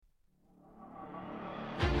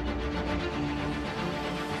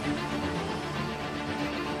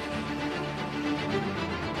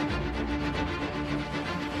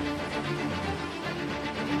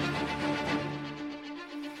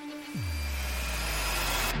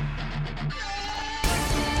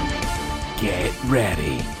Get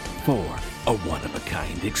ready for a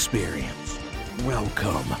one-of-a-kind experience.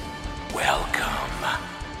 Welcome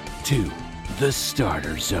to the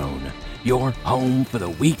Starter Zone, your home for the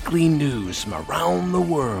weekly news from around the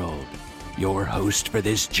world. Your host for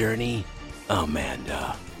this journey,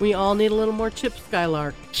 Amanda. We all need a little more Chip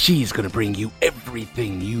Skylark. She's gonna bring you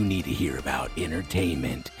everything you need to hear about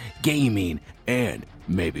entertainment, gaming, and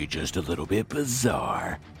maybe just a little bit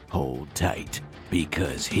bizarre. Hold tight,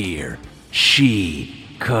 because here she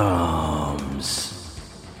comes.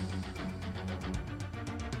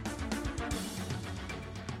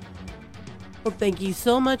 Well, thank you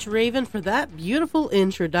so much, Raven, for that beautiful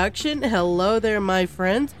introduction. Hello there, my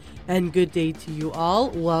friends, and good day to you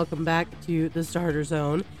all. Welcome back to the Starter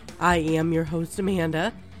Zone. I am your host,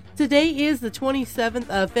 Amanda. Today is the 27th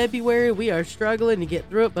of February. We are struggling to get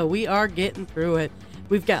through it, but we are getting through it.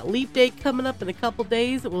 We've got Leap Day coming up in a couple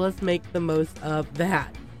days. Well, let's make the most of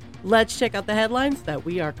that. Let's check out the headlines that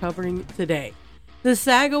we are covering today. The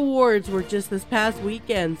SAG Awards were just this past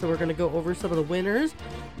weekend, so we're going to go over some of the winners.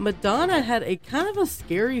 Madonna had a kind of a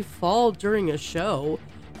scary fall during a show,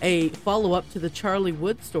 a follow-up to the Charlie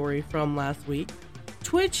Wood story from last week.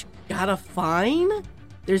 Twitch got a fine.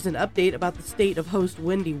 There's an update about the state of host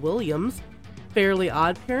Wendy Williams, Fairly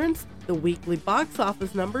Odd Parents, the weekly box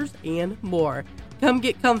office numbers, and more. Come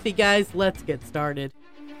get comfy, guys. Let's get started.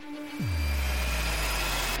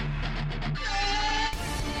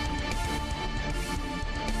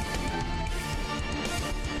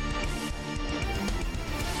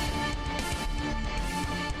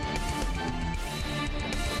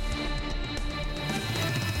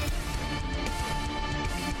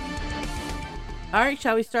 All right,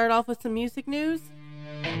 shall we start off with some music news?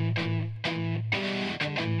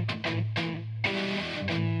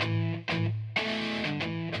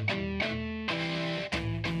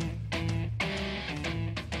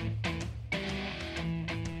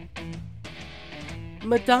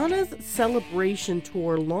 Madonna's Celebration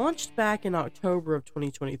Tour launched back in October of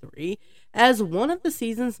 2023 as one of the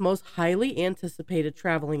season's most highly anticipated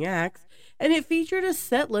traveling acts, and it featured a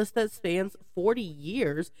set list that spans 40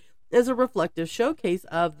 years as a reflective showcase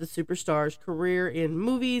of the superstar's career in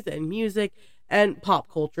movies and music and pop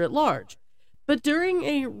culture at large. But during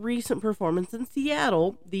a recent performance in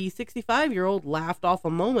Seattle, the 65-year-old laughed off a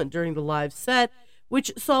moment during the live set,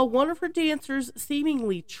 which saw one of her dancers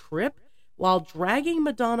seemingly trip while dragging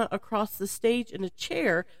Madonna across the stage in a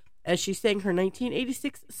chair as she sang her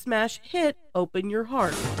 1986 smash hit, Open Your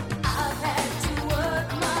Heart.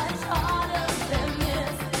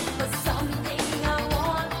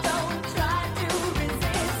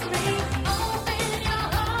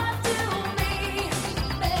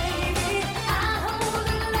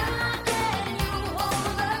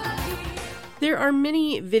 There are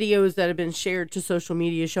many videos that have been shared to social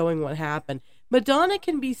media showing what happened. Madonna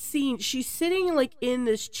can be seen, she's sitting like in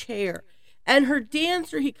this chair, and her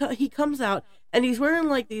dancer, he comes out and he's wearing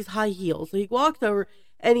like these high heels. So he walks over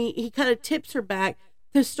and he kind of tips her back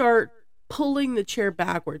to start pulling the chair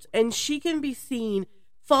backwards, and she can be seen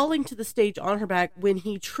falling to the stage on her back when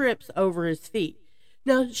he trips over his feet.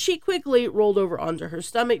 Now, she quickly rolled over onto her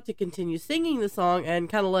stomach to continue singing the song and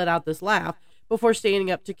kind of let out this laugh before standing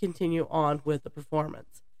up to continue on with the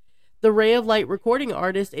performance. The Ray of Light recording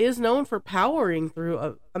artist is known for powering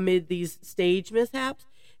through amid these stage mishaps.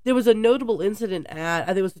 There was a notable incident at, I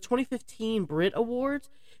think it was the 2015 Brit Awards.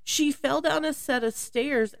 She fell down a set of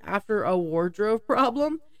stairs after a wardrobe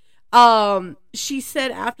problem. She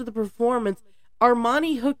said after the performance,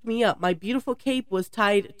 Armani hooked me up. My beautiful cape was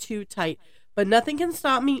tied too tight, but nothing can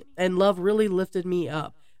stop me, and love really lifted me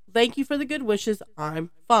up. Thank you for the good wishes.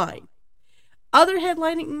 I'm fine. Other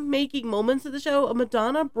headlining-making moments of the show,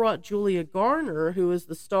 Madonna brought Julia Garner, who is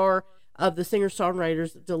the star of the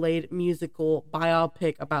singer-songwriter's delayed musical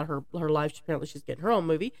biopic about her life. Apparently, she's getting her own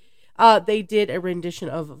movie. They did a rendition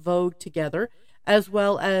of Vogue together, as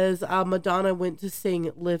well as Madonna went to sing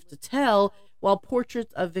Live to Tell, while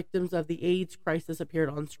portraits of victims of the AIDS crisis appeared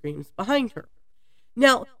on screens behind her.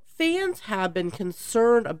 Now, fans have been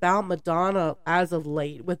concerned about Madonna as of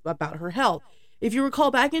late about her health. If you recall,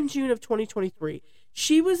 back in June of 2023,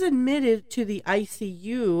 she was admitted to the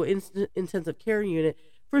ICU, intensive care unit,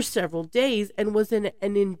 for several days and was in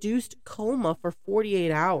an induced coma for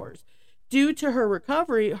 48 hours. Due to her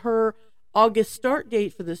recovery, her August start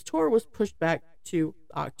date for this tour was pushed back to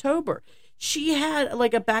October. She had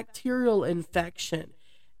like a bacterial infection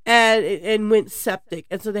and went septic,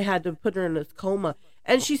 and so they had to put her in this coma.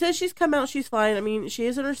 And she says she's come out, she's fine. I mean, she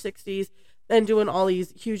is in her 60s. And doing all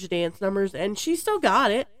these huge dance numbers, and she still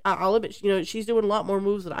got it. I'll admit, she's doing a lot more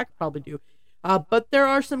moves than I could probably do. But there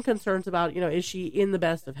are some concerns about, is she in the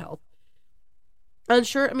best of health?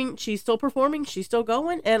 unsure. I mean, she's still performing, she's still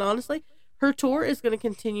going, and honestly, her tour is going to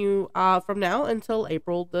continue from now until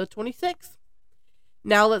April the 26th.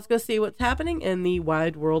 Now let's go see what's happening in the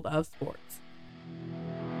wide world of sports.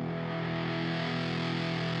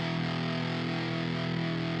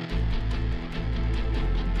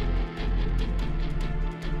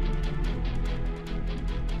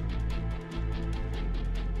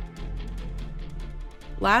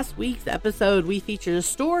 Last week's episode, we featured a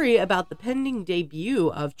story about the pending debut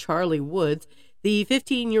of Charlie Woods, the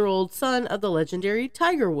 15-year-old son of the legendary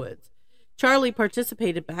Tiger Woods. Charlie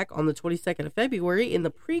participated back on the 22nd of February in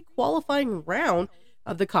the pre-qualifying round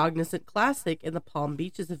of the Cognizant Classic in the Palm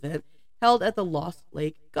Beaches event held at the Lost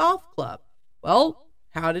Lake Golf Club. Well,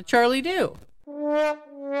 how did Charlie do?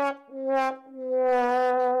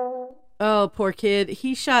 Oh, poor kid.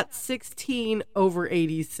 He shot 16 over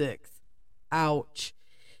 86. Ouch.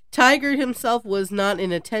 Tiger himself was not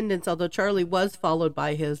in attendance, although Charlie was followed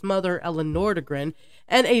by his mother, Ellen Nordegren,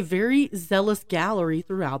 and a very zealous gallery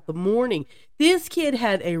throughout the morning. This kid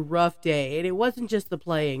had a rough day, and it wasn't just the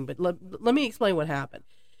playing, but let me explain what happened.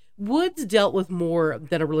 Woods dealt with more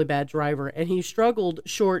than a really bad driver, and he struggled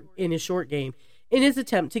in his short game in his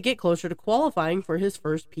attempt to get closer to qualifying for his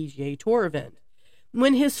first PGA Tour event.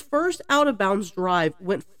 When his first out-of-bounds drive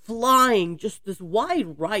went flying, just this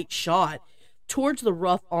wide right shot, towards the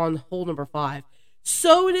rough on hole number 5.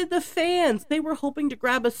 So did the fans. They were hoping to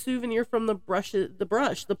grab a souvenir from the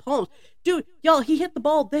palms. Dude, y'all, he hit the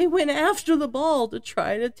ball. They went after the ball to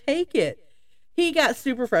try to take it. He got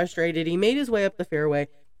super frustrated. He made his way up the fairway.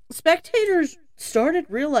 Spectators started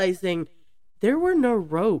realizing there were no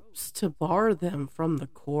ropes to bar them from the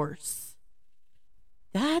course.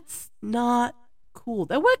 That's not cool.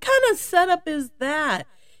 What kind of setup is that?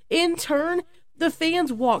 In turn, the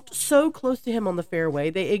fans walked so close to him on the fairway,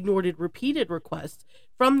 they ignored repeated requests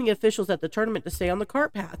from the officials at the tournament to stay on the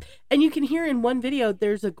cart path. And you can hear in one video,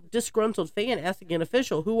 there's a disgruntled fan asking an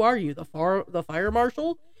official, "Who are you, the fire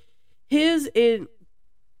marshal?"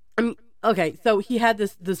 Okay, so he had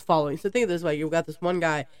this following. So think of it this way. You've got this one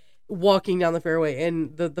guy walking down the fairway,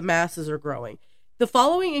 and the masses are growing. The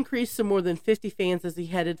following increased to more than 50 fans as he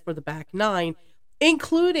headed for the back 9,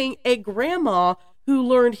 including a grandma who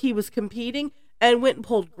learned he was competing and went and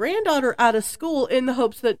pulled granddaughter out of school in the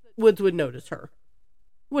hopes that Woods would notice her.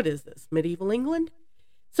 What is this, medieval England?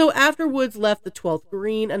 So after Woods left the 12th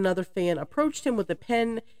green, another fan approached him with a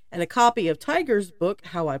pen and a copy of Tiger's book,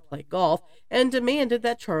 How I Play Golf, and demanded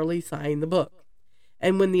that Charlie sign the book.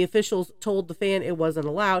 And when the officials told the fan it wasn't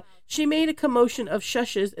allowed, she made a commotion of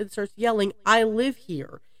shushes and starts yelling, "I live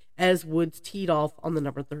here," as Woods teed off on the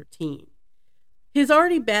number 13. His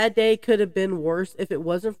already bad day could have been worse if it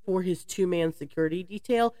wasn't for his 2-man security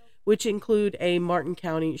detail, which include a Martin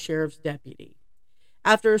County Sheriff's deputy.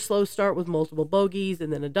 After a slow start with multiple bogeys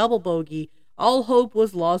and then a double bogey, all hope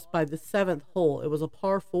was lost by the 7th hole. It was a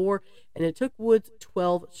par 4, and it took Woods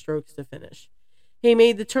 12 strokes to finish. He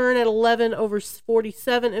made the turn at 11 over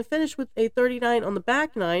 47 and finished with a 39 on the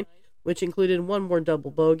back 9, which included 1 more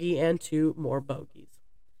double bogey and 2 more bogeys.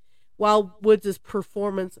 While Woods'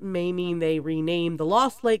 performance may mean they rename the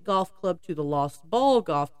Lost Lake Golf Club to the Lost Ball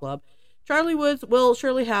Golf Club, Charlie Woods will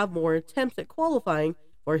surely have more attempts at qualifying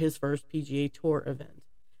for his first PGA Tour event.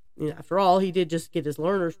 After all, he did just get his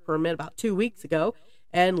learner's permit about 2 weeks ago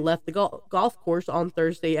and left the golf course on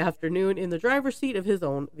Thursday afternoon in the driver's seat of his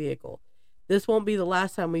own vehicle. This won't be the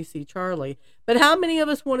last time we see Charlie, but how many of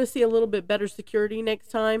us want to see a little bit better security next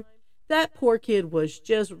time? That poor kid was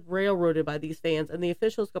just railroaded by these fans, and the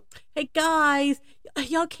officials go, "Hey guys,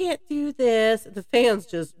 y'all can't do this." The fans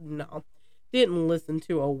just, didn't listen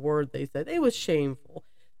to a word they said. It was shameful.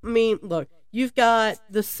 I mean, look, you've got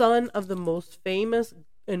the son of the most famous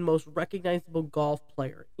and most recognizable golf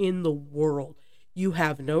player in the world. You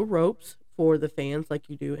have no ropes for the fans like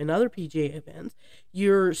you do in other PGA events.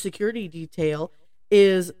 Your security detail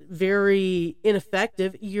is very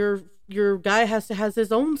ineffective. Your guy has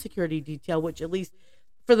his own security detail, which at least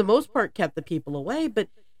for the most part kept the people away. But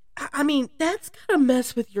I mean, that's gotta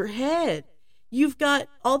mess with your head. You've got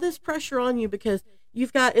all this pressure on you because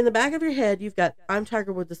you've got in the back of your head, you've got, "I'm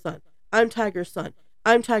Tiger Woods' son. I'm Tiger's son.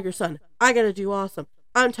 I'm Tiger's son. I gotta do awesome.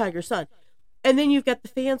 I'm Tiger's son." And then you've got the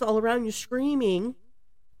fans all around you screaming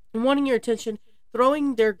and wanting your attention,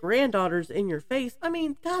 throwing their granddaughters in your face. I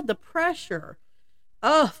mean, God, the pressure.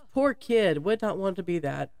 Oh, poor kid. Would not want to be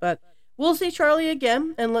that. But we'll see Charlie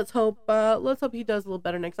again, and let's hope he does a little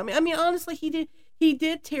better next time. I mean, honestly, he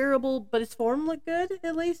did terrible, but his form looked good.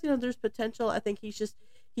 At least, there's potential. I think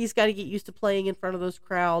he's got to get used to playing in front of those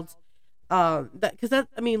crowds.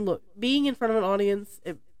 Look, being in front of an audience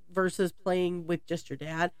versus playing with just your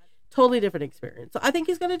dad, Totally different experience. So I think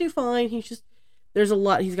he's going to do fine. There's a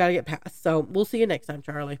lot he's got to get past. So we'll see you next time,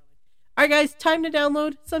 Charlie. All right, guys, time to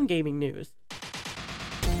download some gaming news.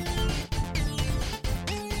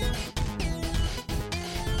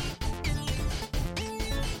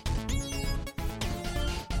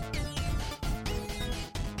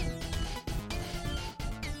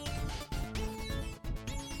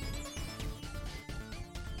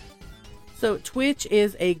 So Twitch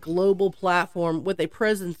is a global platform with a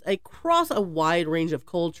presence across a wide range of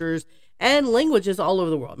cultures and languages all over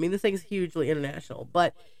the world. I mean, this thing's hugely international,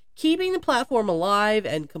 but keeping the platform alive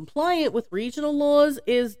and compliant with regional laws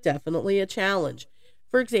is definitely a challenge.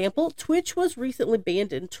 For example, Twitch was recently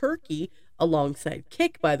banned in Turkey, alongside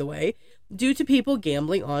Kick, by the way, due to people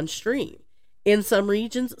gambling on stream. In some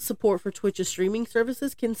regions, support for Twitch's streaming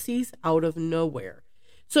services can cease out of nowhere.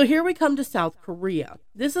 So here we come to South Korea.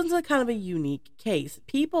 This is a kind of a unique case.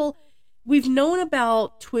 We've known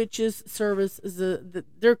about Twitch's services.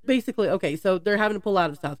 They're basically, okay, so they're having to pull out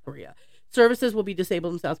of South Korea. Services will be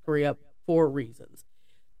disabled in South Korea for reasons.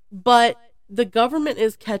 But the government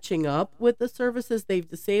is catching up with the services they've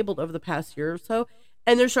disabled over the past year or so,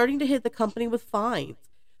 and they're starting to hit the company with fines.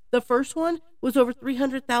 The first one was over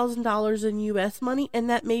 $300,000 in U.S. money, and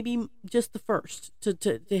that may be just the first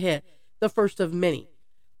to hit, the first of many.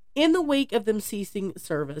 In the wake of them ceasing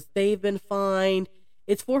service, they've been fined.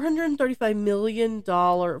 It's $435 million,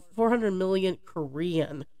 400 million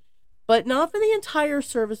Korean, but not for the entire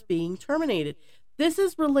service being terminated. This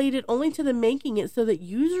is related only to them making it so that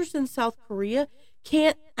users in South Korea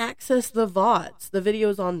can't access the VODs, the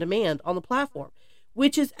videos on demand, on the platform,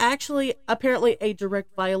 which is actually apparently a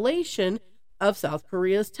direct violation of South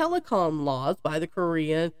Korea's telecom laws by the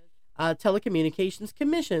Korean Telecommunications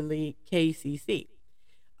Commission, the KCC.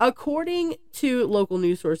 According to local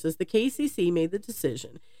news sources, the KCC made the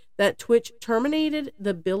decision that Twitch terminated the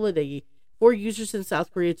ability for users in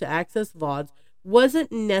South Korea to access VODs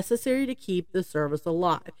wasn't necessary to keep the service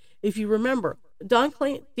alive. If you remember, Dan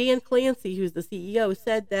Clancy, who's the CEO,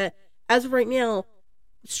 said that as of right now,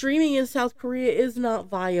 streaming in South Korea is not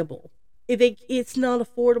viable. It's not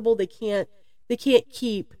affordable. They can't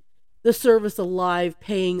keep the service alive,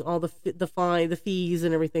 paying all the fees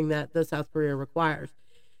and everything that the South Korea requires.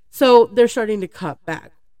 So they're starting to cut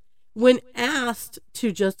back. When asked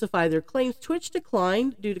to justify their claims, Twitch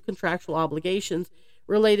declined due to contractual obligations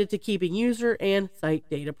related to keeping user and site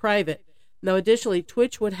data private. Now, additionally,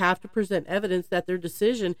 Twitch would have to present evidence that their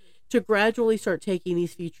decision to gradually start taking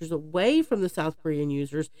these features away from the South Korean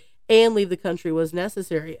users and leave the country was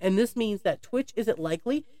necessary. And this means that Twitch isn't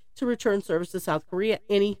likely to return service to South Korea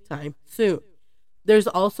anytime soon. There's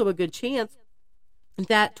also a good chance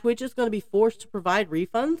that Twitch is going to be forced to provide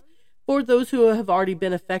refunds for those who have already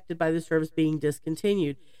been affected by the service being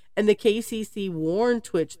discontinued. And the KCC warned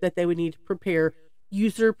Twitch that they would need to prepare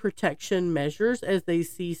user protection measures as they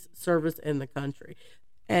cease service in the country.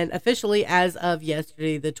 And officially, as of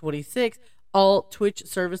yesterday, the 26th, all Twitch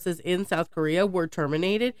services in South Korea were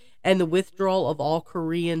terminated, and the withdrawal of all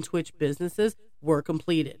Korean Twitch businesses were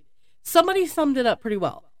completed. Somebody summed it up pretty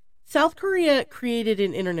well. South Korea created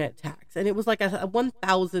an internet tax, and it was like a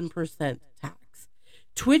 1,000% tax.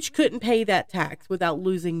 Twitch couldn't pay that tax without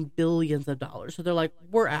losing billions of dollars. So they're like,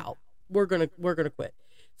 we're out. We're gonna quit.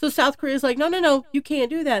 So South Korea's like, no, you can't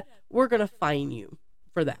do that. We're gonna fine you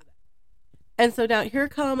for that. And so now here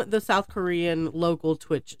come the South Korean local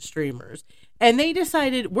Twitch streamers. And they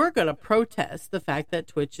decided, we're going to protest the fact that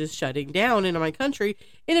Twitch is shutting down in my country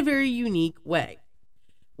in a very unique way.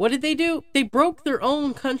 What did they do? They broke their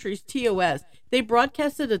own country's TOS. They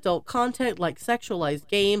broadcasted adult content like sexualized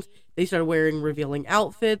games. They started wearing revealing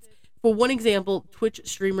outfits. For one example, Twitch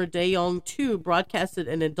streamer Daeyong2 broadcasted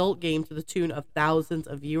an adult game to the tune of thousands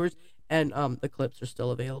of viewers. And the clips are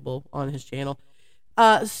still available on his channel.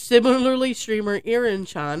 Similarly, streamer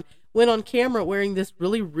Irin-chan went on camera wearing this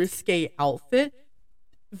really risque outfit.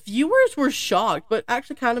 Viewers were shocked, but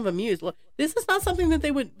actually kind of amused. Look, this is not something that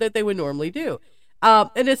they would normally do. And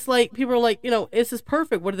it's like, people are like, this is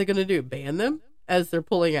perfect. What are they going to do? Ban them as they're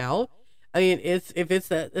pulling out? I mean, if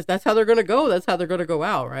that's how they're going to go, that's how they're going to go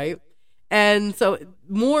out, right? And so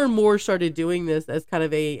more and more started doing this as kind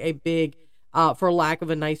of a big, for lack of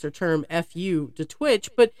a nicer term, FU to Twitch.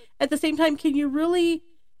 But at the same time, can you really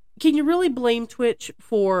blame Twitch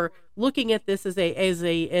for looking at this as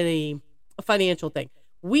a financial thing?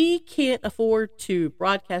 We can't afford to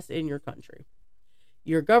broadcast in your country.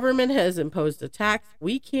 Your government has imposed a tax.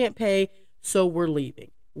 We can't pay, so we're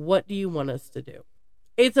leaving. What do you want us to do?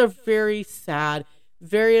 It's a very sad,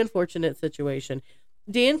 very unfortunate situation.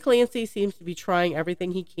 Dan Clancy seems to be trying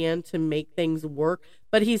everything he can to make things work,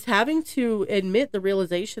 but he's having to admit the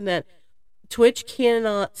realization that Twitch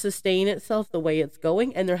cannot sustain itself the way it's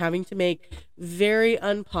going, and they're having to make very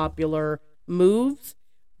unpopular moves.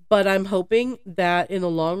 But I'm hoping that in the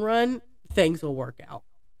long run, things will work out.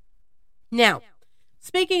 Now,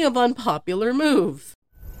 speaking of unpopular moves,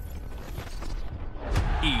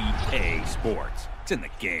 EA Sports. It's in the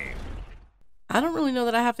game. I don't really know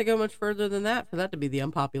that I have to go much further than that for that to be the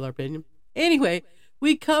unpopular opinion. Anyway,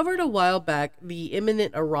 we covered a while back the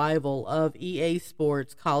imminent arrival of EA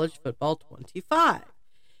Sports College Football 25.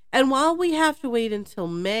 And while we have to wait until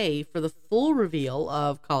May for the full reveal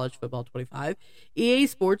of College Football 25, EA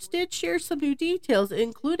Sports did share some new details,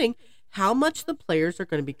 including how much the players are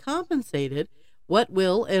going to be compensated, what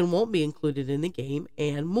will and won't be included in the game,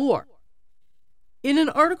 and more. In an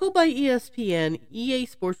article by ESPN, EA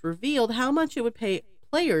Sports revealed how much it would pay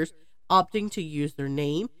players opting to use their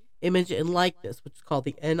name, image, and likeness, which is called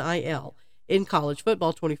the NIL, in College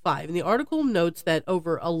Football 25. And the article notes that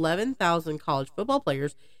over 11,000 college football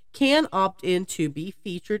players can opt in to be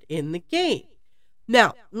featured in the game.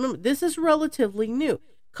 Now, remember, this is relatively new.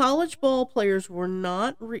 College ball players were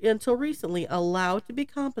not, until recently, allowed to be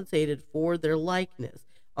compensated for their likeness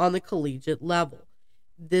on the collegiate level.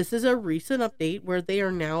 This is a recent update where they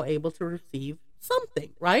are now able to receive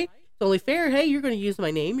something, right? It's only fair. Hey, you're going to use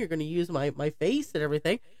my name. You're going to use my face and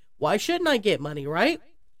everything. Why shouldn't I get money, right?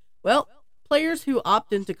 Well, players who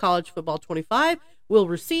opt into College Football 25 will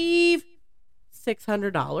receive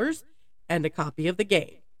 $600 and a copy of the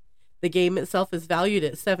game. The game itself is valued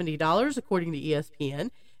at $70, according to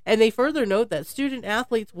ESPN. And they further note that student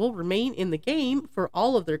athletes will remain in the game for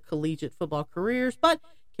all of their collegiate football careers, but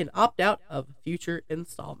can opt out of future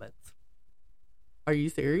installments. Are you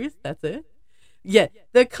serious? That's it? Yeah,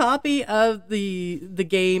 the copy of the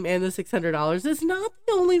game and the $600 is not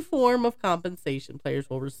the only form of compensation players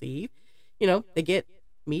will receive. You know, they get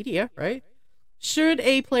media, right? Should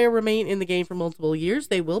a player remain in the game for multiple years,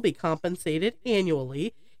 they will be compensated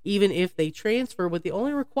annually, even if they transfer, with the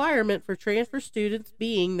only requirement for transfer students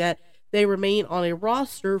being that they remain on a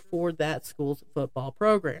roster for that school's football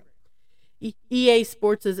program. EA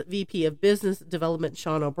Sports' VP of Business Development,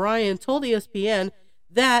 Sean O'Brien, told ESPN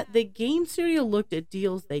that the game studio looked at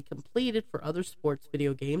deals they completed for other sports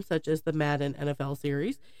video games, such as the Madden NFL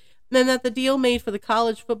series, and that the deal made for the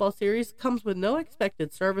college football series comes with no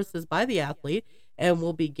expected services by the athlete and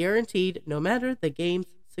will be guaranteed no matter the game's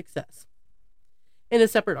success. In a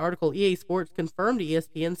separate article, EA Sports confirmed to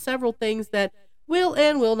ESPN several things that will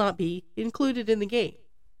and will not be included in the game.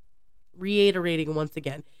 Reiterating once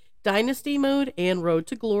again, Dynasty Mode and Road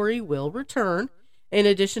to Glory will return. In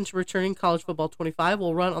addition to returning, College Football 25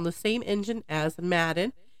 will run on the same engine as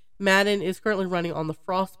Madden. Madden is currently running on the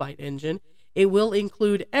Frostbite engine. It will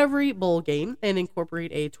include every bowl game and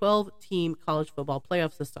incorporate a 12-team college football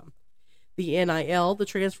playoff system. The NIL, the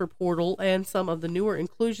transfer portal, and some of the newer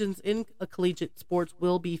inclusions in collegiate sports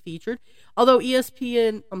will be featured, although EA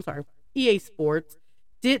Sports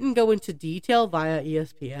didn't go into detail via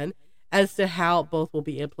ESPN as to how both will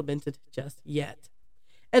be implemented just yet.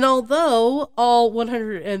 And although all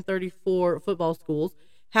 134 football schools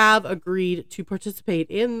have agreed to participate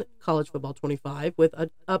in College Football 25 with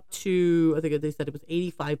up to, I think they said it was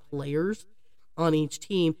 85 players on each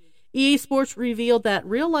team, EA Sports revealed that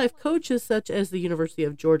real-life coaches such as the University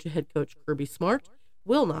of Georgia head coach Kirby Smart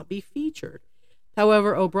will not be featured.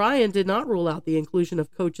 However, O'Brien did not rule out the inclusion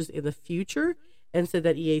of coaches in the future and said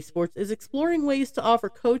that EA Sports is exploring ways to offer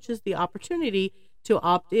coaches the opportunity to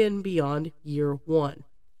opt in beyond year one.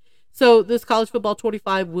 So this College Football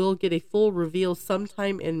 25 will get a full reveal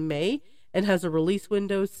sometime in May and has a release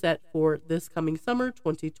window set for this coming summer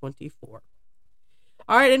 2024.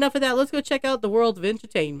 All right, enough of that. Let's go check out the world of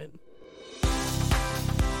entertainment.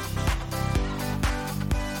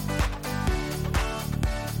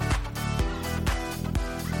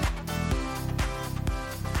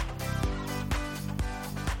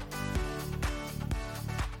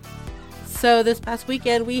 So this past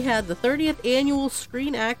weekend, we had the 30th Annual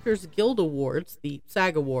Screen Actors Guild Awards, the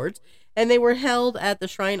SAG Awards, and they were held at the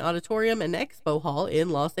Shrine Auditorium and Expo Hall in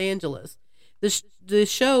Los Angeles. The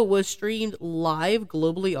show was streamed live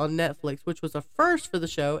globally on Netflix, which was a first for the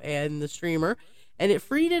show and the streamer, and it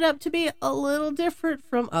freed it up to be a little different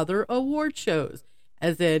from other award shows,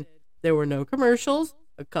 as in there were no commercials,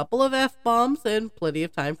 a couple of F-bombs, and plenty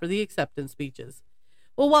of time for the acceptance speeches.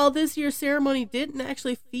 Well, while this year's ceremony didn't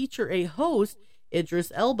actually feature a host,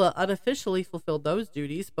 Idris Elba unofficially fulfilled those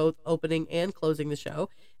duties, both opening and closing the show,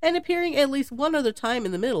 and appearing at least one other time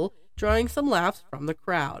in the middle, drawing some laughs from the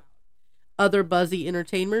crowd. Other buzzy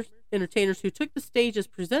entertainers who took the stage as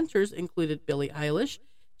presenters included Billie Eilish,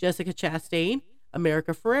 Jessica Chastain,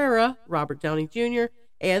 America Ferrera, Robert Downey Jr.,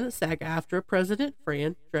 and SAG-AFTRA president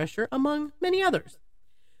Fran Drescher, among many others.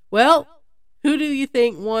 Well, who do you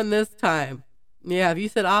think won this time? Yeah, if you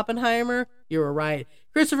said Oppenheimer, you were right.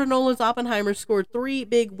 Christopher Nolan's Oppenheimer scored 3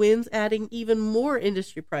 big wins, adding even more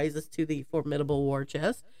industry prizes to the formidable war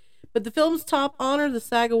chest. But the film's top honor, the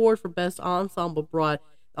SAG Award for Best Ensemble, brought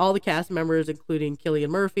all the cast members, including Cillian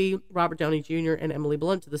Murphy, Robert Downey Jr., and Emily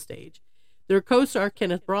Blunt, to the stage. Their co-star,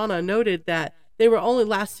 Kenneth Branagh, noted that they were only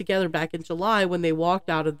last together back in July when they walked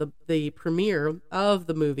out of the premiere of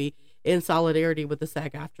the movie in solidarity with the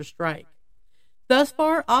SAG-AFTRA strike. Thus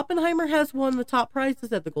far, Oppenheimer has won the top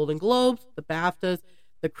prizes at the Golden Globes, the BAFTAs,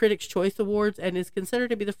 the Critics' Choice Awards, and is considered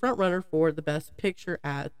to be the frontrunner for the Best Picture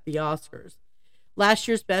at the Oscars. Last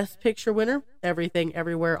year's Best Picture winner, Everything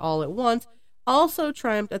Everywhere All at Once, also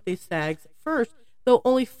triumphed at the SAG's first, though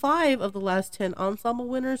only 5 of the last 10 ensemble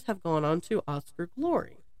winners have gone on to Oscar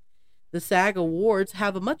glory. The SAG Awards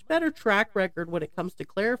have a much better track record when it comes to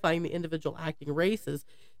clarifying the individual acting races,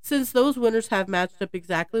 since those winners have matched up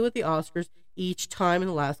exactly with the Oscars each time in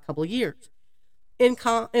the last couple of years. In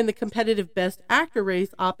the competitive Best Actor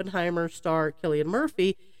race, Oppenheimer star Cillian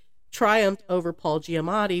Murphy triumphed over Paul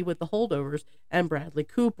Giamatti with The Holdovers and Bradley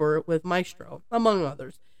Cooper with Maestro, among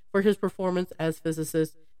others, for his performance as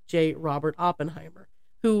physicist J. Robert Oppenheimer,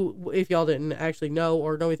 who, if y'all didn't actually know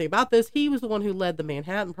or know anything about this, he was the one who led the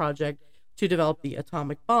Manhattan Project to develop the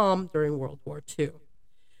atomic bomb during World War II.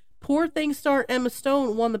 Poor Things star Emma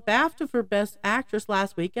Stone won the BAFTA for Best Actress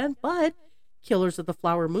last weekend, but Killers of the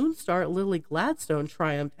Flower Moon star Lily Gladstone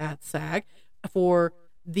triumphed at SAG for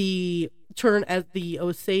the turn as the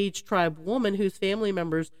Osage tribe woman whose family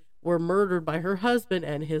members were murdered by her husband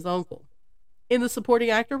and his uncle. In the supporting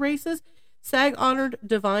actor races, SAG honored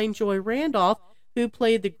Divine Joy Randolph, who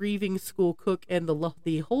played the grieving school cook in the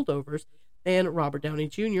Holdovers, and Robert Downey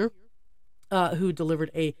Jr., who delivered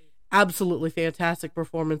a absolutely fantastic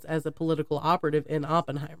performance as a political operative in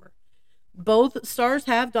Oppenheimer. Both stars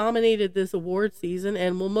have dominated this award season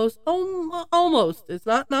and will almost, it's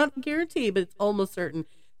not guaranteed, but it's almost certain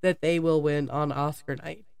that they will win on Oscar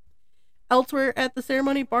night. Elsewhere at the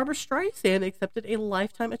ceremony, Barbra Streisand accepted a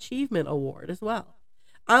Lifetime Achievement Award as well.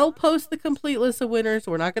 I'll post the complete list of winners.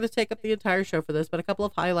 We're not going to take up the entire show for this, but a couple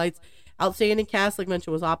of highlights. Outstanding cast, like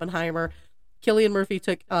mentioned, was Oppenheimer. Cillian Murphy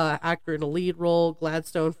took actor in a lead role,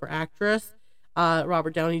 Gladstone for actress,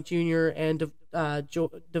 Robert Downey Jr. and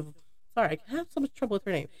I have so much trouble with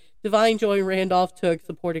her name. Divine Joy Randolph took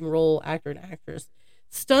supporting role, actor and actress.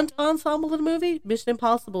 Stunt ensemble in the movie, Mission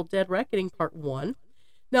Impossible Dead Reckoning Part 1.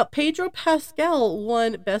 Now, Pedro Pascal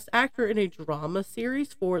won Best Actor in a Drama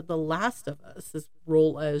Series for The Last of Us, his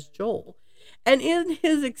role as Joel. And in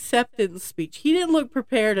his acceptance speech, he didn't look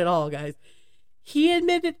prepared at all, guys. He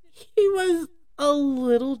admitted he was a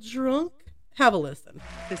little drunk. Have a listen.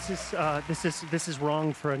 This is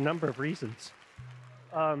wrong for a number of reasons.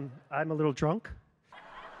 I'm a little drunk.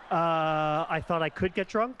 I thought I could get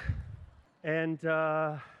drunk. And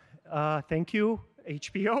thank you,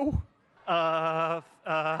 HBO.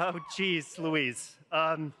 Geez, Louise.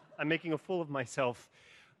 I'm making a fool of myself.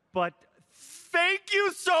 But thank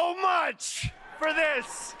you so much for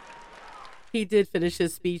this. He did finish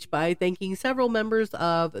his speech by thanking several members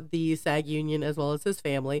of the SAG union as well as his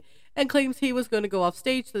family, and claims he was going to go off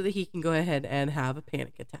stage so that he can go ahead and have a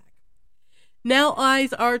panic attack. Now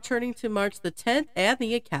eyes are turning to March the 10th and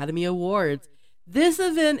the Academy Awards. This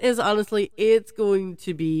event is honestly, it's going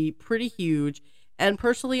to be pretty huge. And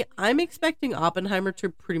personally, I'm expecting Oppenheimer to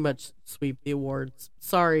pretty much sweep the awards.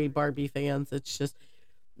 Sorry, Barbie fans. It's just,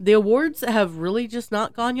 the awards have really just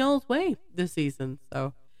not gone y'all's way this season.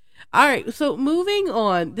 So, all right. So moving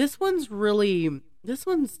on, this one's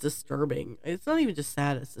disturbing. It's not even just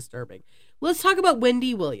sad, it's disturbing. Let's talk about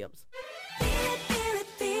Wendy Williams.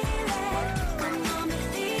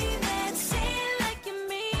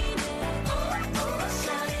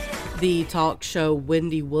 The talk show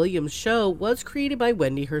Wendy Williams Show was created by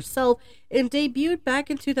Wendy herself and debuted back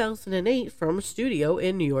in 2008 from a studio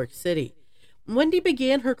in New York City. Wendy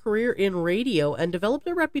began her career in radio and developed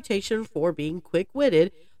a reputation for being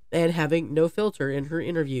quick-witted and having no filter in her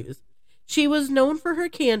interviews. She was known for her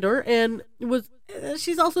candor and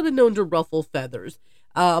she's also been known to ruffle feathers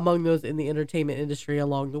among those in the entertainment industry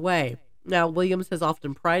along the way. Now, Williams has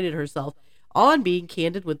often prided herself on being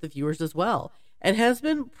candid with the viewers as well, and has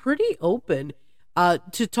been pretty open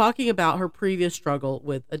to talking about her previous struggle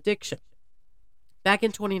with addiction. Back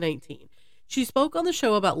in 2019, she spoke on the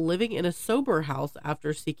show about living in a sober house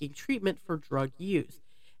after seeking treatment for drug use.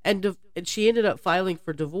 and she ended up filing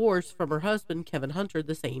for divorce from her husband, Kevin Hunter,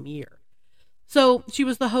 the same year. So she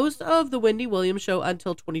was the host of The Wendy Williams Show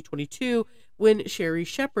until 2022, when Sherri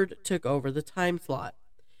Shepherd took over the time slot.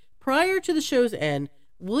 Prior to the show's end,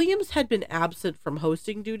 Williams had been absent from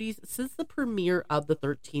hosting duties since the premiere of the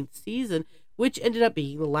 13th season, which ended up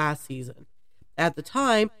being the last season. At the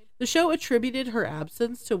time, the show attributed her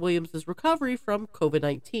absence to Williams' recovery from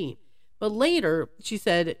COVID-19. But later, she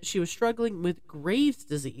said she was struggling with Graves'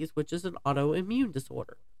 disease, which is an autoimmune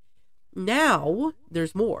disorder. Now,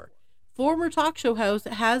 there's more. Former talk show host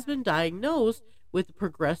has been diagnosed with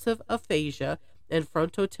progressive aphasia and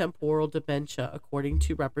frontotemporal dementia, according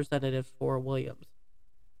to representatives for Williams.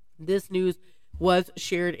 This news was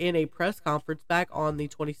shared in a press conference back on the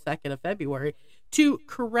 22nd of February to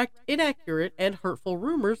correct inaccurate and hurtful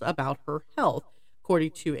rumors about her health,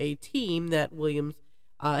 according to a team that Williams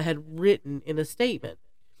had written in a statement.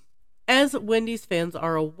 As Wendy's fans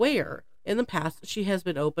are aware, in the past, she has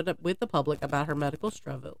been open up with the public about her medical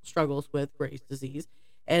struggles with Graves' disease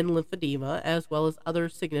and lymphedema, as well as other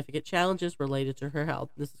significant challenges related to her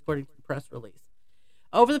health. This is according to the press release.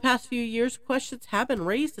 Over the past few years, questions have been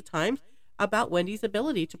raised at times about Wendy's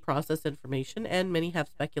ability to process information, and many have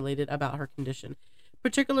speculated about her condition,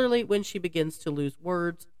 particularly when she begins to lose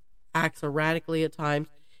words, acts erratically at times,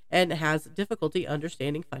 and has difficulty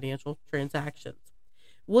understanding financial transactions.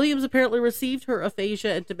 Williams apparently received her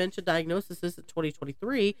aphasia and dementia diagnosis in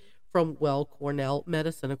 2023 from Weill Cornell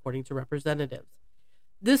Medicine, according to representatives.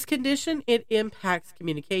 This condition, it impacts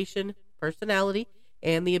communication, personality,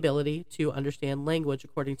 and the ability to understand language,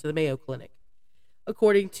 according to the Mayo Clinic.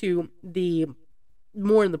 According to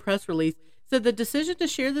more in the press release, said the decision to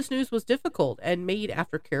share this news was difficult and made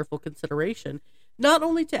after careful consideration, not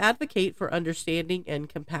only to advocate for understanding and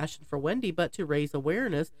compassion for Wendy, but to raise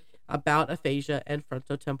awareness about aphasia and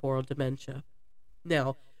frontotemporal dementia.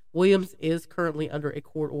 Now, Williams is currently under a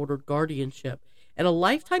court-ordered guardianship, and a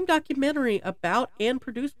Lifetime documentary about and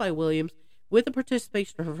produced by Williams with the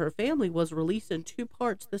participation of her family was released in 2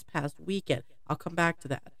 parts this past weekend. I'll come back to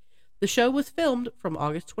that. The show was filmed from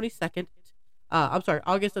August of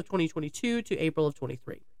 2022 to April of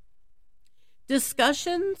 23.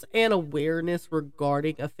 Discussions and awareness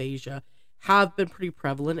regarding aphasia have been pretty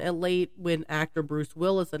prevalent at late when actor Bruce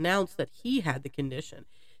Willis announced that he had the condition.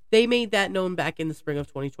 They made that known back in the spring of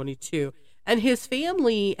 2022, and his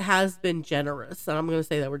family has been generous, and I'm going to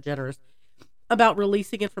say that we're generous, about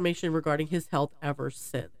releasing information regarding his health ever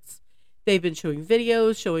since. They've been showing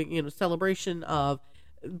videos, showing, celebration of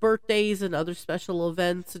birthdays and other special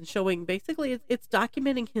events, and showing basically it's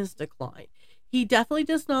documenting his decline. He definitely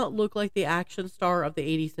does not look like the action star of the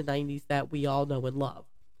 80s and 90s that we all know and love.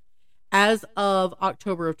 As of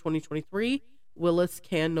October of 2023, Willis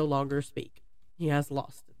can no longer speak. He has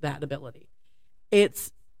lost that ability.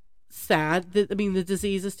 It's sad. The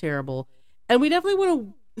disease is terrible. And we definitely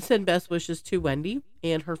want to send best wishes to Wendy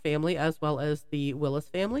and her family, as well as the Willis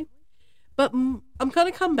family. But I'm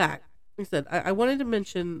going to come back. Like I said, I wanted to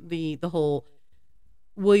mention the whole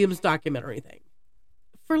Williams documentary thing.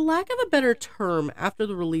 For lack of a better term, after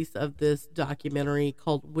the release of this documentary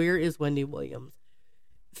called Where is Wendy Williams,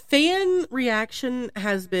 fan reaction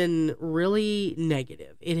has been really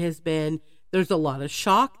negative. There's a lot of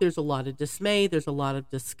shock, there's a lot of dismay, there's a lot of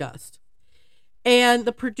disgust. And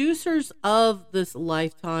the producers of this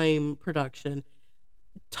Lifetime production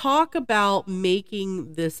talk about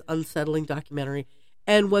making this unsettling documentary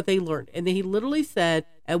and what they learned. And he literally said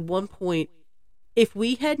at one point, if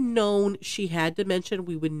we had known she had dementia,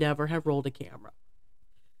 we would never have rolled a camera.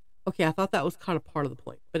 Okay, I thought that was kind of part of the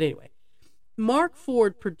point. But anyway, Mark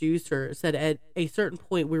Ford, producer, said at a certain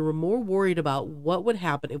point we were more worried about what would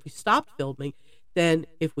happen if we stopped filming than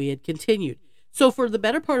if we had continued. So for the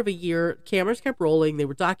better part of a year, cameras kept rolling. They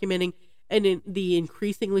were documenting and in the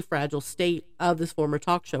increasingly fragile state of this former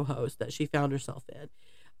talk show host that she found herself in.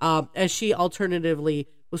 As she alternatively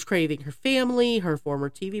was craving her family, her former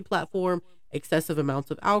TV platform, excessive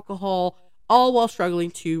amounts of alcohol, all while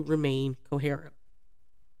struggling to remain coherent.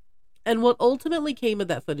 And what ultimately came of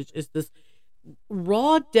that footage is this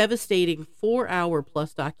raw, devastating 4-hour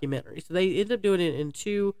plus documentary. So they ended up doing it in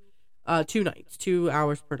two nights, 2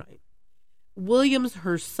 hours per night. Williams,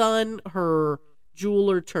 her son, her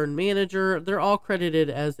jeweler turned manager, they're all credited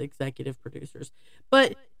as executive producers.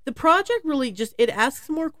 But the project really it asks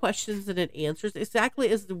more questions than it answers exactly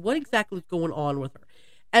as to what exactly is going on with her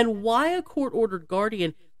and why a court-ordered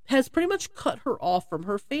guardian has pretty much cut her off from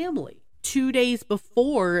her family. 2 days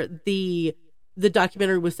before the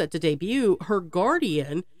documentary was set to debut, her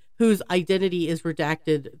guardian, whose identity is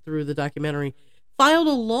redacted through the documentary, filed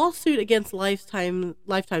a lawsuit against Lifetime's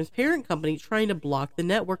parent company, trying to block the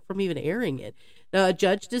network from even airing it. Now, a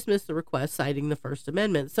judge dismissed the request, citing the First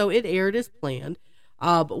Amendment. So it aired as planned,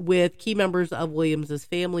 with key members of Williams'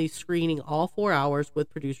 family screening all 4 hours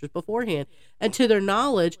with producers beforehand. And to their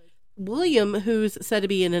knowledge, William, who's said to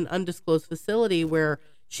be in an undisclosed facility where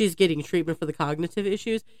she's getting treatment for the cognitive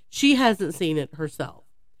issues, she hasn't seen it herself.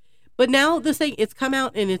 But now this thing, it's come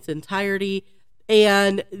out in its entirety,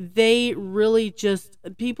 and they really just,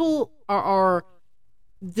 people are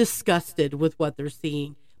disgusted with what they're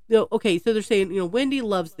seeing. Okay, so they're saying, Wendy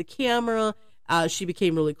loves the camera. She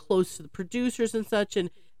became really close to the producers and such, and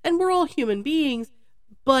we're all human beings,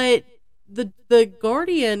 but the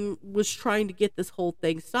Guardian was trying to get this whole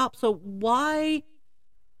thing stopped. So why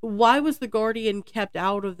was the Guardian kept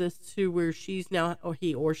out of this to where she's now, or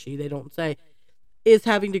he or she, they don't say, is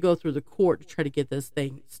having to go through the court to try to get this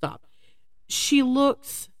thing stopped? She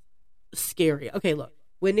looks scary. Okay, look,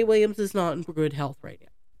 Wendy Williams is not in good health right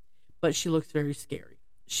now, but she looks very scary.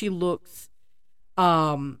 She looks,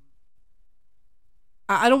 I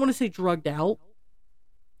don't want to say drugged out,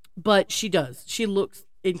 but she does. She looks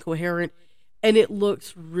incoherent, and it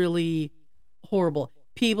looks really horrible.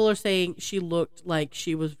 People are saying she looked like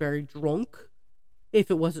she was very drunk.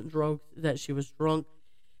 If it wasn't drunk, that she was drunk.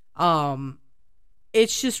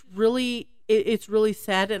 It's just really, it's really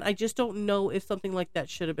sad, and I just don't know if something like that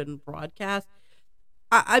should have been broadcast.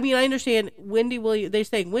 I mean, I understand Wendy Williams, they're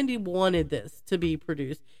saying Wendy wanted this to be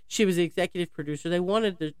produced. She was the executive producer. They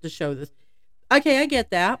wanted to show this. Okay, I get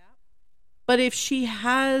that. But if she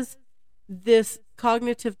has this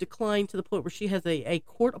cognitive decline to the point where she has a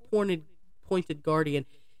court-appointed guardian,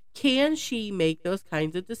 can she make those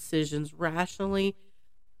kinds of decisions rationally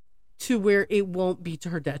to where it won't be to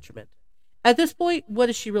her detriment? At this point, what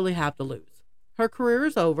does she really have to lose? Her career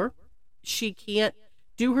is over. She can't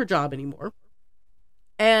do her job anymore.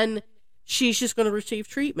 And she's just going to receive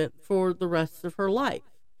treatment for the rest of her life.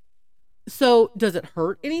 So does it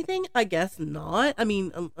hurt anything? I guess not. I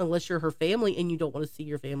mean, unless you're her family and you don't want to see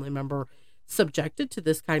your family member subjected to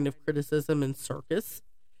this kind of criticism and circus.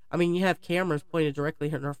 I mean, you have cameras pointed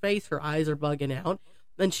directly in her face. Her eyes are bugging out.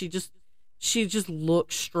 And she just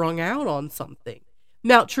looks strung out on something.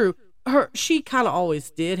 Now, true, she kind of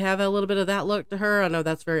always did have a little bit of that look to her. I know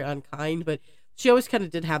that's very unkind, but she always kind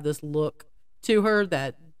of did have this look to her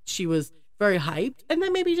that she was very hyped, and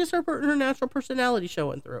then maybe just her natural personality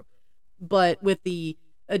showing through. But with the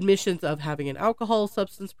admissions of having an alcohol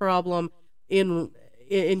substance problem in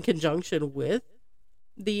conjunction with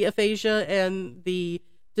the aphasia and the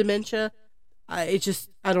dementia, I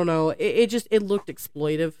don't know. It looked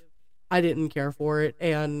exploitive. I didn't care for it,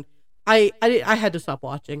 and I had to stop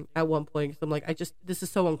watching at one point because I'm like, this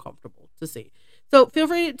is so uncomfortable to see. So feel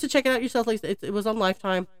free to check it out yourself. Like it was on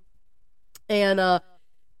Lifetime. And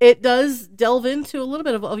it does delve into a little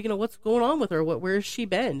bit of what's going on with her. Where has she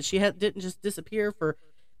been? She didn't just disappear for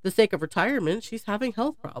the sake of retirement. She's having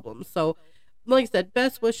health problems. So, like I said,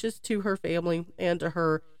 best wishes to her family and to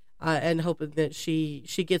her, and hoping that she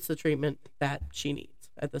gets the treatment that she needs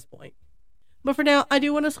at this point. But for now, I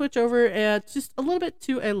do want to switch over just a little bit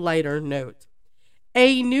to a lighter note.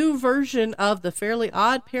 A new version of The Fairly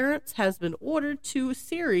Odd Parents has been ordered to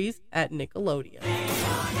series at Nickelodeon.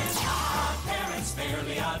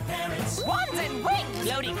 Fairly Odd Parents. Wands and rings.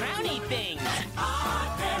 Floaty crowny things.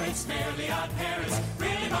 Odd Parents, Fairly Odd Parents.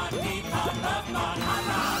 Really mod, neat, mod, love, mod, hot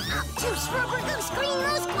rod. Apple juice, rubber goose, green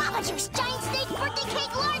rose, guava juice, giant steak, birthday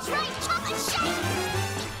cake, large rice, chocolate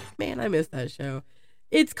shake. Man, I miss that show.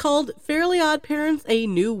 It's called Fairly Odd Parents, A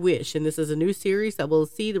New Wish, and this is a new series that will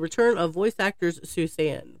see the return of voice actors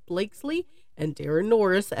Suzanne Blakesley and Darren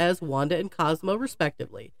Norris as Wanda and Cosmo,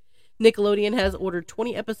 respectively. Nickelodeon has ordered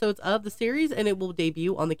 20 episodes of the series, and it will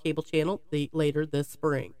debut on the cable channel later this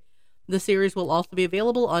spring. The series will also be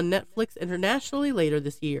available on Netflix internationally later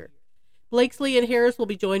this year. Blakesley and Harris will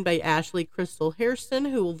be joined by Ashley Crystal Hairston,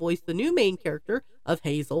 who will voice the new main character of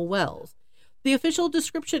Hazel Wells. The official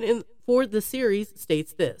description for the series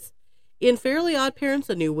states this: in Fairly Odd Parents,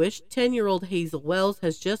 A New Wish, 10-year-old Hazel Wells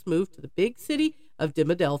has just moved to the big city of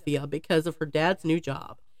Dimmodelphia because of her dad's new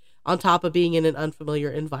job. On top of being in an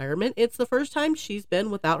unfamiliar environment, it's the first time she's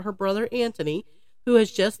been without her brother Anthony, who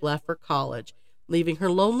has just left for college, leaving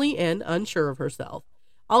her lonely and unsure of herself.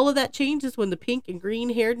 All of that changes when the pink and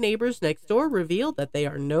green-haired neighbors next door reveal that they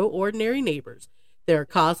are no ordinary neighbors. They're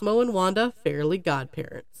Cosmo and Wanda, fairly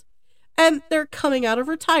godparents. And they're coming out of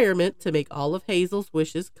retirement to make all of Hazel's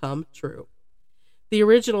wishes come true. The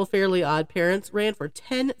original Fairly Odd Parents ran for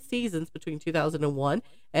 10 seasons between 2001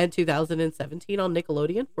 and 2017 on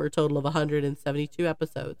Nickelodeon for a total of 172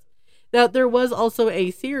 episodes. Now, there was also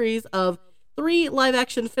a series of 3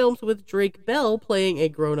 live-action films with Drake Bell playing a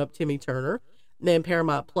grown-up Timmy Turner. Then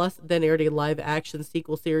Paramount Plus then aired a live-action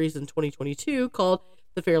sequel series in 2022 called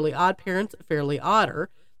The Fairly Odd Parents, Fairly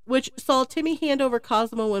Odder, which saw Timmy hand over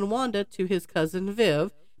Cosmo and Wanda to his cousin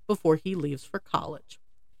Viv before he leaves for college.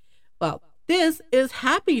 Well, this is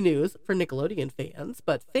happy news for Nickelodeon fans,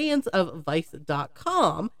 but fans of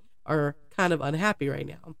Vice.com are kind of unhappy right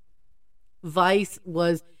now. Vice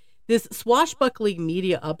was this swashbuckling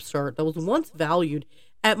media upstart that was once valued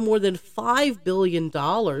at more than $5 billion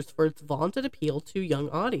for its vaunted appeal to young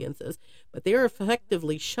audiences, but they are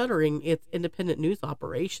effectively shuttering its independent news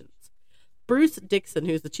operations. Bruce Dixon,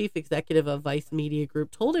 who's the chief executive of Vice Media Group,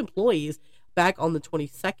 told employees back on the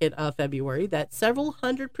 22nd of February that several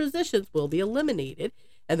hundred positions will be eliminated,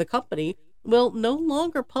 and the company will no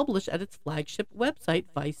longer publish at its flagship website,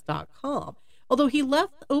 Vice.com, although he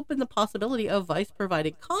left open the possibility of Vice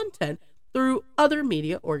providing content through other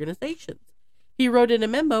media organizations. He wrote in a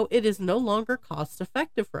memo, "It is no longer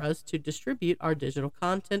cost-effective for us to distribute our digital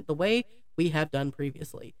content the way we have done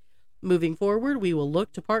previously. Moving forward, we will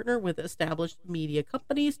look to partner with established media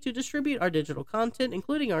companies to distribute our digital content,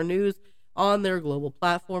 including our news, on their global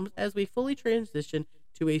platforms as we fully transition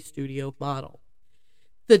to a studio model."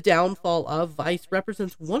 The downfall of Vice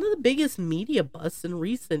represents one of the biggest media busts in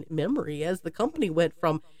recent memory, as the company went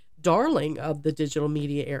from darling of the digital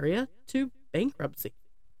media area to bankruptcy.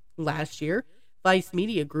 Last year, Vice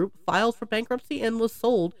Media Group filed for bankruptcy and was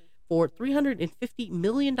sold for $350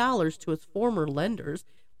 million to its former lenders,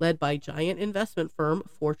 led by giant investment firm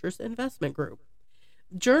Fortress Investment Group.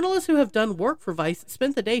 Journalists who have done work for Vice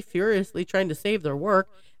spent the day furiously trying to save their work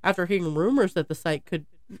after hearing rumors that the site could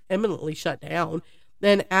imminently shut down.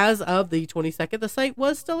 Then, as of the 22nd, the site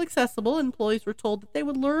was still accessible. Employees were told that they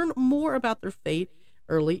would learn more about their fate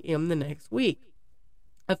early in the next week.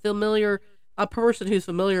 A person who's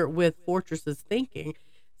familiar with Fortress's thinking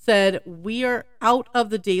said, "We are out of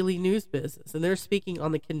the daily news business," and they're speaking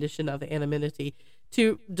on the condition of anonymity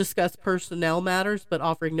to discuss personnel matters, but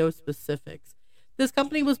offering no specifics. This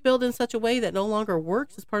company was built in such a way that no longer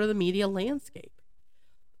works as part of the media landscape.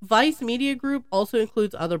 Vice Media Group also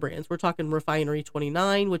includes other brands. We're talking Refinery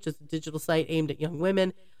 29, which is a digital site aimed at young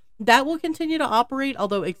women. That will continue to operate,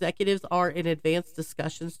 although executives are in advanced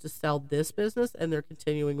discussions to sell this business, and they're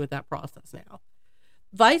continuing with that process now.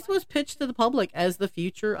 Vice was pitched to the public as the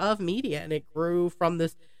future of media, and it grew from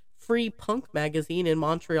this free punk magazine in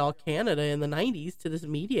Montreal, Canada in the 90s to this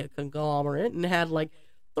media conglomerate, and had like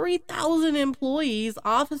 3,000 employees,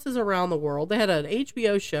 offices around the world. They had an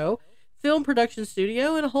HBO show, film production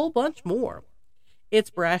studio, and a whole bunch more.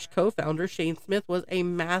 Its brash co-founder, Shane Smith, was a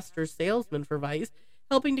master salesman for Vice,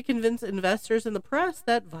 helping to convince investors and the press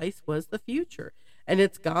that Vice was the future, and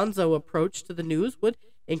its gonzo approach to the news would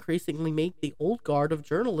increasingly make the old guard of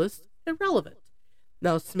journalists irrelevant.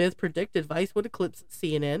 Now, Smith predicted Vice would eclipse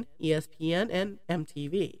CNN, ESPN, and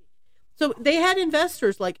MTV. So they had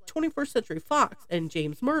investors like 21st Century Fox and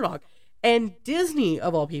James Murdoch, and Disney,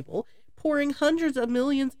 of all people, pouring hundreds of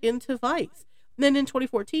millions into Vice. And then in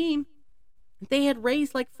 2014, they had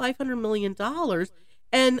raised like $500 million,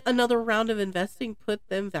 and another round of investing put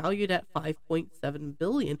them valued at $5.7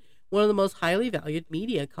 billion, one of the most highly valued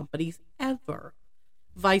media companies ever.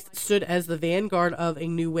 Vice stood as the vanguard of a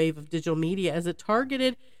new wave of digital media as it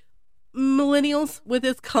targeted millennials with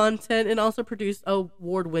its content and also produced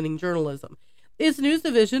award-winning journalism. Its news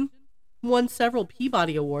division won several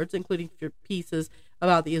Peabody Awards, including for pieces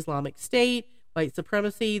about the Islamic State, white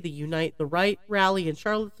supremacy, the Unite the Right rally in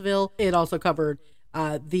Charlottesville. It also covered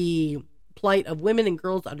the plight of women and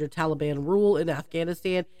girls under Taliban rule in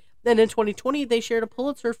Afghanistan. Then in 2020, they shared a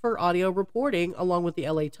Pulitzer for audio reporting along with the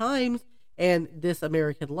LA Times and This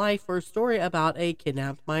American Life for a story about a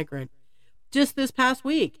kidnapped migrant. Just this past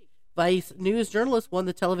week, Vice News journalist won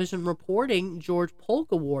the Television Reporting George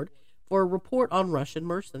Polk Award for a report on Russian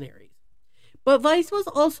mercenaries. But Vice was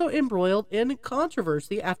also embroiled in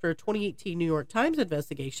controversy after a 2018 New York Times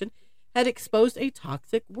investigation had exposed a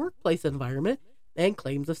toxic workplace environment and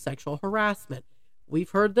claims of sexual harassment.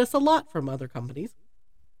 We've heard this a lot from other companies.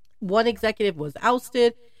 One executive was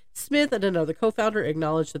ousted. Smith and another co-founder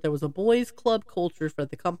acknowledged that there was a boys' club culture for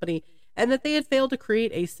the company and that they had failed to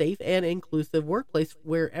create a safe and inclusive workplace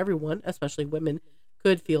where everyone, especially women,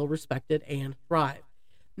 could feel respected and thrive.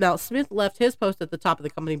 Now, Smith left his post at the top of the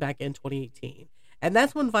company back in 2018, and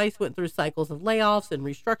that's when Vice went through cycles of layoffs and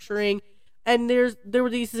restructuring, and there were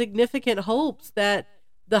these significant hopes that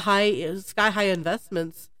the sky-high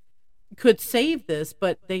investments could save this,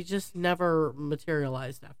 but they just never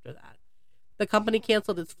materialized after that. The company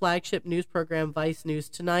canceled its flagship news program, Vice News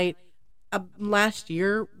Tonight, last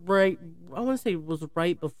year, right? I want to say it was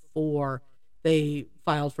right before they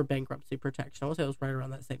filed for bankruptcy protection. I would say it was right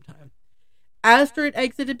around that same time. After it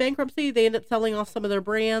exited bankruptcy, they ended up selling off some of their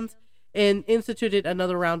brands and instituted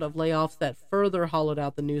another round of layoffs that further hollowed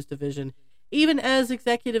out the news division, even as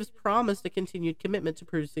executives promised a continued commitment to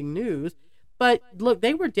producing news. But look,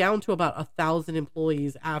 they were down to about 1,000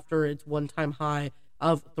 employees after its one-time high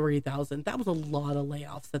of 3,000. That was a lot of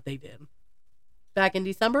layoffs that they did. Back in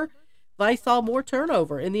December, Vice saw more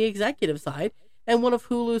turnover in the executive side, and one of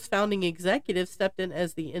Hulu's founding executives stepped in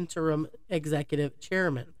as the interim executive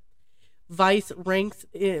chairman. Vice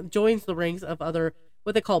joins the ranks of other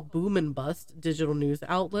what they call boom and bust digital news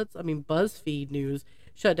outlets. I mean, BuzzFeed News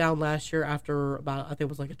shut down last year after about, I think it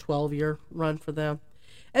was like a 12-year run for them.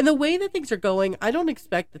 And the way that things are going, I don't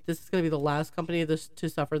expect that this is going to be the last company to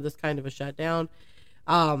suffer this kind of a shutdown.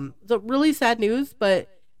 So really sad news, but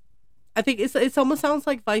I think it almost sounds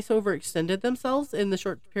like Vice overextended themselves in the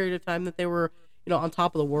short period of time that they were, on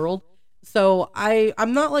top of the world. So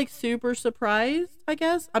I'm not like super surprised, I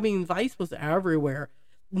guess. I mean, Vice was everywhere.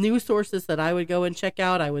 News sources that I would go and check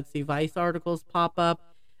out, I would see Vice articles pop up.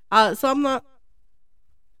 So I'm not,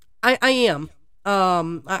 I am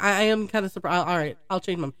kind of surprised. All right, I'll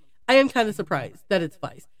change my, I am kind of surprised that it's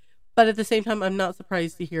Vice. But at the same time, I'm not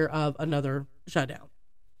surprised to hear of another shutdown.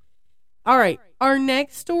 All right, our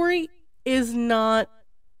next story is not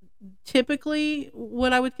typically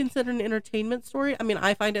what I would consider an entertainment story. I mean,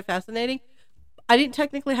 I find it fascinating. I didn't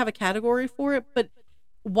technically have a category for it, but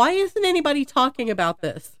why isn't anybody talking about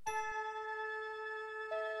this?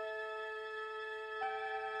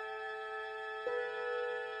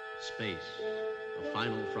 Space, the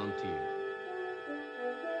final frontier.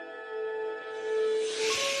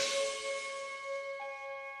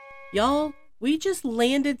 Y'all, we just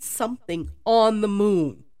landed something on the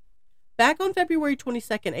moon. Back on February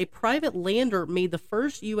 22nd, a private lander made the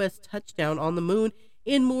first U.S. touchdown on the moon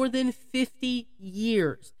in more than 50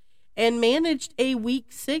 years and managed a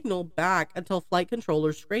weak signal back until flight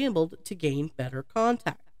controllers scrambled to gain better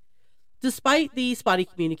contact. Despite the spotty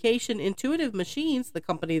communication, Intuitive Machines, the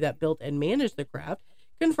company that built and managed the craft,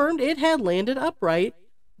 confirmed it had landed upright,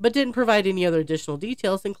 but didn't provide any other additional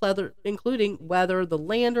details, including whether the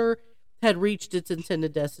lander had reached its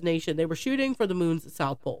intended destination. They were shooting for the moon's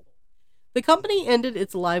south pole. The company ended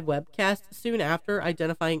its live webcast soon after,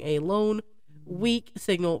 identifying a lone, weak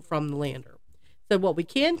signal from the lander. Said what we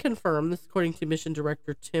can confirm, this is according to Mission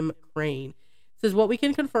Director Tim Crane, says what we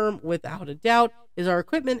can confirm without a doubt is our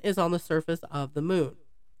equipment is on the surface of the moon.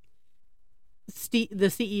 The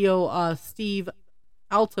CEO, Steve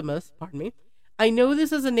Altemus, I know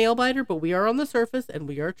this is a nail biter, but we are on the surface and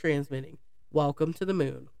we are transmitting. Welcome to the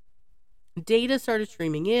moon. Data started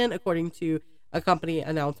streaming in, according to a company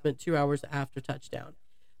announcement 2 hours after touchdown.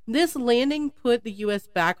 This landing put the U.S.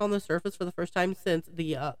 back on the surface for the first time since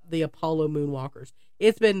the Apollo moonwalkers.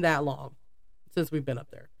 It's been that long since we've been up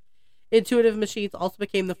there. Intuitive Machines also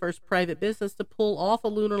became the first private business to pull off a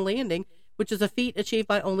lunar landing, which is a feat achieved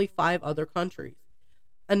by only 5 other countries.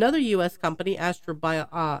 Another U.S. company,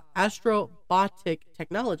 Astrobotic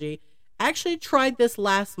Technology, actually tried this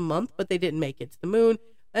last month, but they didn't make it to the moon,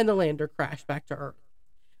 and the lander crashed back to Earth.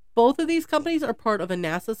 Both of these companies are part of a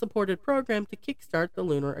NASA-supported program to kickstart the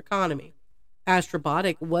lunar economy.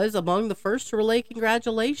 Astrobotic was among the first to relay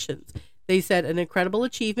congratulations. They said, an incredible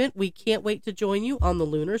achievement. We can't wait to join you on the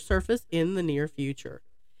lunar surface in the near future.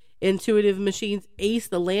 Intuitive Machines aced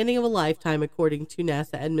the landing of a lifetime, according to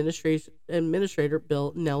NASA Administrator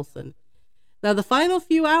Bill Nelson. Now, the final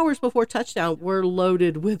few hours before touchdown were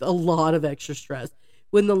loaded with a lot of extra stress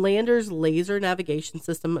when the lander's laser navigation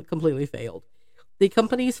system completely failed. The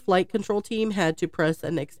company's flight control team had to press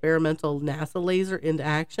an experimental NASA laser into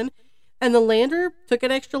action, and the lander took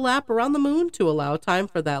an extra lap around the moon to allow time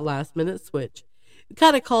for that last-minute switch. We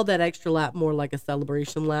kind of called that extra lap more like a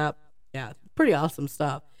celebration lap. Yeah, pretty awesome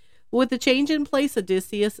stuff. With the change in place,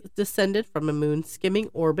 Odysseus descended from a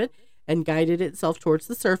moon-skimming orbit and guided itself towards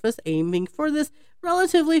the surface, aiming for this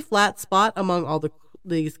relatively flat spot among all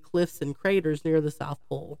these cliffs and craters near the South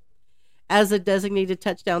Pole. As the designated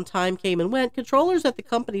touchdown time came and went, controllers at the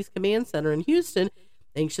company's command center in Houston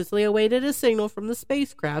anxiously awaited a signal from the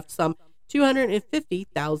spacecraft some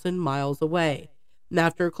 250,000 miles away. And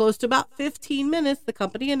after close to about 15 minutes, the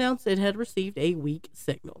company announced it had received a weak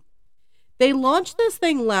signal. They launched this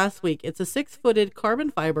thing last week. It's a 6-footed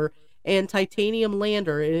carbon fiber and titanium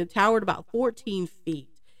lander, and it towered about 14 feet.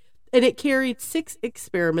 And it carried 6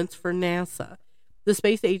 experiments for NASA. The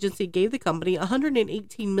space agency gave the company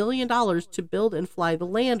 $118 million to build and fly the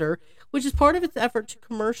lander, which is part of its effort to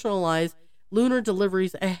commercialize lunar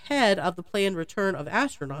deliveries ahead of the planned return of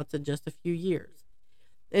astronauts in just a few years.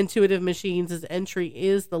 Intuitive Machines' entry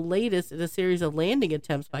is the latest in a series of landing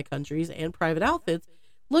attempts by countries and private outfits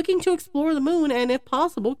looking to explore the moon and, if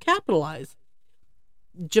possible, capitalize.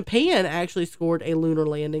 Japan actually scored a lunar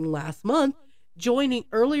landing last month, joining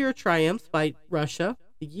earlier triumphs by Russia,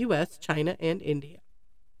 the U.S., China, and India.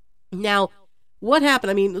 Now, what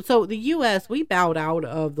happened? I mean, so the U.S., we bowed out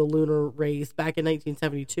of the lunar race back in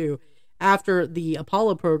 1972 after the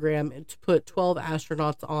Apollo program to put 12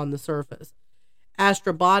 astronauts on the surface.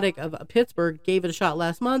 Astrobotic of Pittsburgh gave it a shot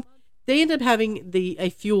last month. They ended up having a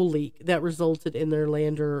fuel leak that resulted in their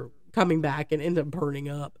lander coming back and ended up burning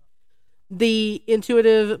up. The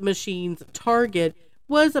Intuitive Machines target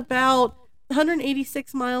was about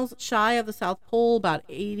 186 miles shy of the South Pole, about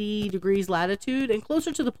 80 degrees latitude, and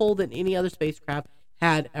closer to the pole than any other spacecraft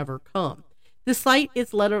had ever come. The site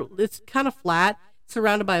it's kind of flat,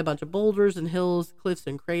 surrounded by a bunch of boulders and hills, cliffs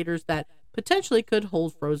and craters that potentially could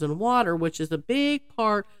hold frozen water, which is a big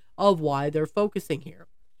part of why they're focusing here.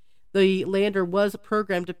 The lander was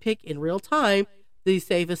programmed to pick in real time the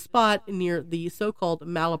safest spot near the so-called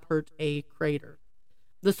Malapert A crater.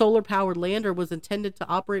 The solar-powered lander was intended to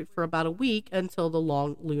operate for about a week until the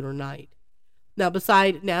long lunar night. Now,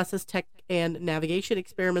 beside NASA's tech and navigation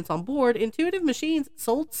experiments on board, Intuitive Machines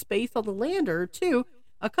sold space on the lander to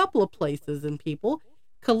a couple of places and people.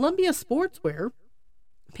 Columbia Sportswear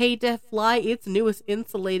paid to fly its newest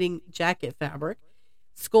insulating jacket fabric.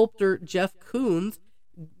 Sculptor Jeff Koons,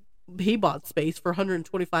 he bought space for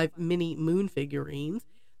 125 mini moon figurines.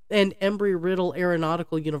 And Embry-Riddle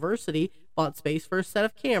Aeronautical University bought space for a set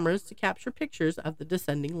of cameras to capture pictures of the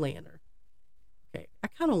descending lander. Okay, I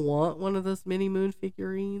kind of want one of those mini moon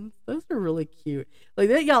figurines. Those are really cute. Like,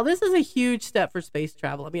 y'all, this is a huge step for space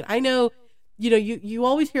travel. I mean, I know, you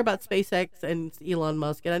always hear about SpaceX and Elon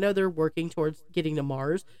Musk, and I know they're working towards getting to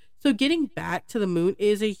Mars. So getting back to the moon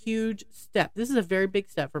is a huge step. This is a very big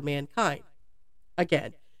step for mankind.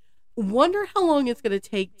 Again, wonder how long it's going to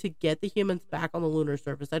take to get the humans back on the lunar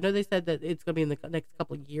surface. I know they said that it's going to be in the next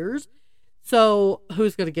couple of years. So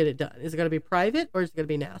who's going to get it done? Is it going to be private or is it going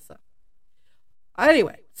to be NASA?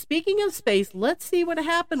 Anyway, speaking of space, let's see what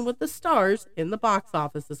happened with the stars in the box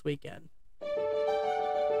office this weekend.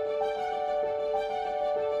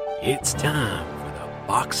 It's time for the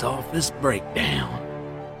box office breakdown.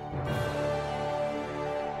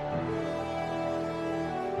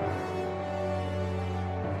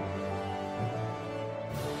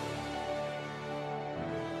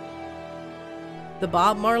 The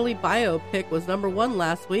Bob Marley biopic was number 1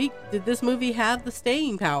 last week. Did this movie have the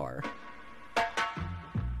staying power?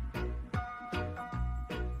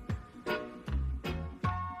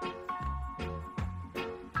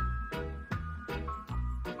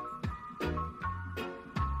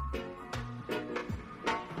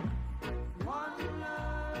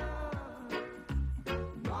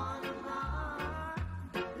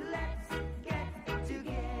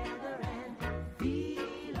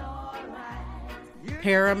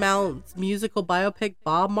 Paramount's musical biopic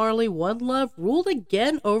Bob Marley, One Love ruled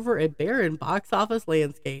again over a barren box office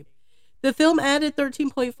landscape. The film added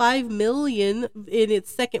 $13.5 million in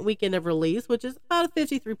its second weekend of release, which is about a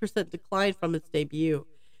 53% decline from its debut.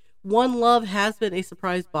 One Love has been a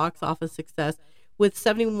surprise box office success with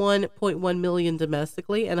 $71.1 million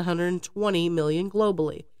domestically and $120 million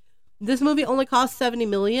globally. This movie only cost $70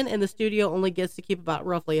 million, and the studio only gets to keep about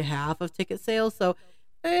roughly a half of ticket sales, so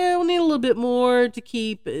we'll need a little bit more to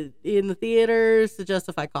keep in the theaters to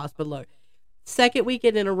justify cost. But look, second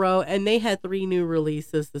weekend in a row, and they had 3 new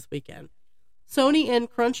releases this weekend. Sony and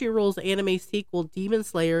Crunchyroll's anime sequel Demon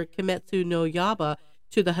Slayer Kimetsu no Yaiba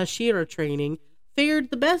to the Hashira training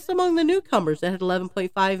fared the best among the newcomers that had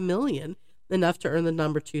 $11.5 million, enough to earn the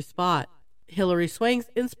number 2 spot. Hilary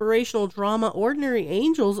Swank's inspirational drama Ordinary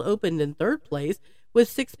Angels opened in 3rd place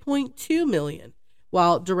with $6.2 million.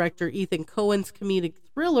 While director Ethan Cohen's comedic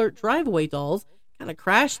thriller Drive-Away Dolls kind of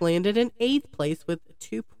crash-landed in 8th place with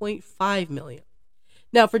 $2.5 million.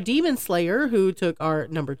 Now, for Demon Slayer, who took our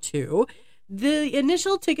number 2, the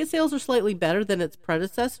initial ticket sales are slightly better than its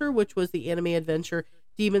predecessor, which was the anime adventure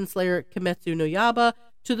Demon Slayer Kimetsu no Yaiba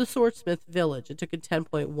to the Swordsmith Village. It took in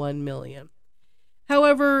 $10.1 million.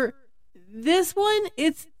 However, this one,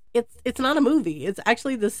 it's not a movie. It's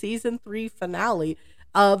actually the season 3 finale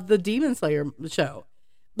of the Demon Slayer show.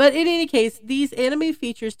 But in any case, these anime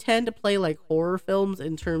features tend to play like horror films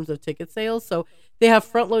in terms of ticket sales, so they have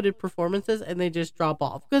front-loaded performances and they just drop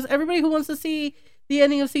off. Because everybody who wants to see the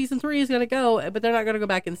ending of season 3 is going to go, but they're not going to go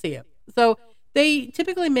back and see it. So they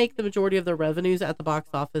typically make the majority of their revenues at the box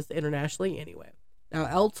office internationally anyway. Now,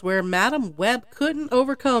 elsewhere, Madam Web couldn't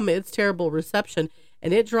overcome its terrible reception,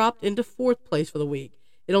 and it dropped into 4th place for the week.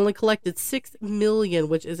 It only collected $6 million,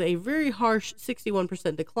 which is a very harsh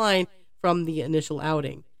 61% decline from the initial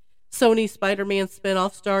outing. Sony's Spider-Man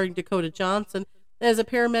spinoff starring Dakota Johnson as a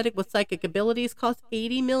paramedic with psychic abilities cost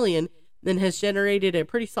 $80 million and has generated a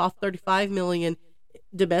pretty soft $35 million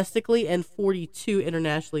domestically and $42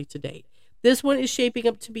 internationally to date. This one is shaping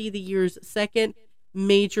up to be the year's second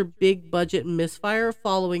major big-budget misfire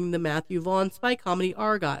following the Matthew Vaughn spy comedy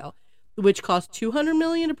Argyle, which cost $200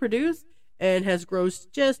 million to produce and has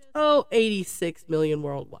grossed just, $86 million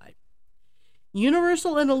worldwide.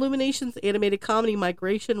 Universal and Illumination's animated comedy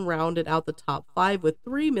Migration rounded out the top 5 with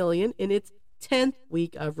 $3 million in its 10th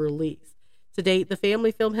week of release. To date, the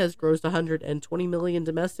family film has grossed $120 million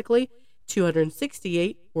domestically,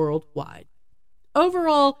 $268 worldwide.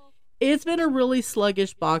 Overall, it's been a really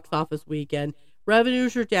sluggish box office weekend.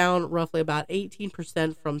 Revenues are down roughly about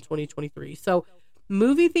 18% from 2023. So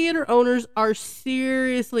movie theater owners are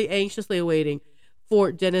seriously anxiously awaiting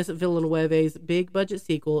for Denis Villeneuve's big-budget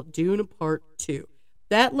sequel, Dune Part 2.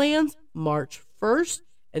 That lands March 1st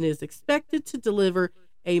and is expected to deliver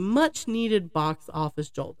a much-needed box office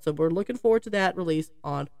jolt. So we're looking forward to that release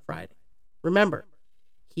on Friday. Remember,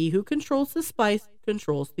 he who controls the spice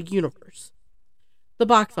controls the universe. The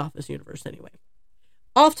box office universe, anyway.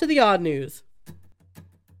 Off to the odd news.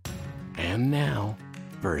 And now,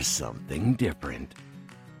 for something different.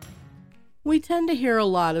 We tend to hear a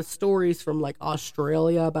lot of stories from like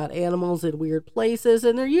Australia about animals in weird places,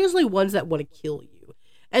 and they're usually ones that want to kill you.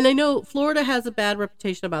 And I know Florida has a bad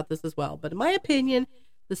reputation about this as well, but in my opinion,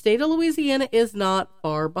 the state of Louisiana is not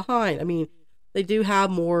far behind. I mean, they do have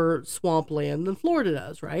more swampland than Florida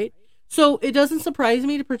does, right? So it doesn't surprise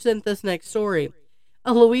me to present this next story.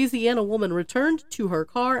 A Louisiana woman returned to her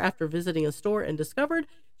car after visiting a store and discovered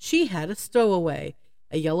she had a stowaway,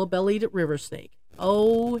 a yellow-bellied river snake.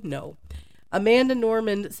 Oh, no. Amanda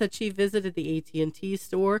Norman said she visited the AT&T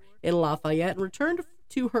store in Lafayette and returned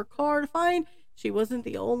to her car to find she wasn't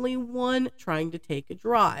the only one trying to take a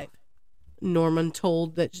drive. Norman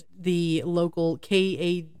told that the local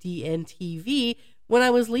KADN-TV, when I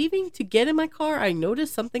was leaving to get in my car, I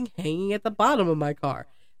noticed something hanging at the bottom of my car.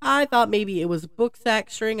 I thought maybe it was a book sack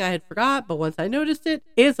string I had forgot, but once I noticed it,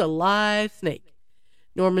 it's a live snake.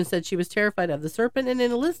 Norman said she was terrified of the serpent and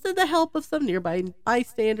enlisted the help of some nearby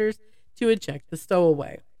bystanders to eject the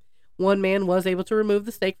stowaway. One man was able to remove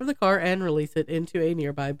the snake from the car and release it into a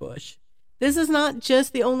nearby bush. This is not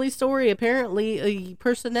just the only story. Apparently,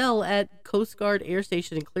 personnel at Coast Guard Air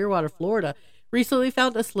Station in Clearwater, Florida, recently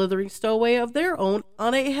found a slithering stowaway of their own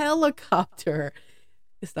on a helicopter.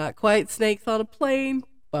 It's not quite snakes on a plane,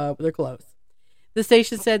 but they're close. The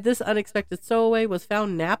station said this unexpected stowaway was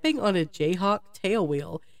found napping on a Jayhawk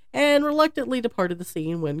tailwheel and reluctantly departed the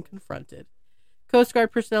scene when confronted. Coast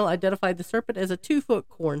Guard personnel identified the serpent as a 2-foot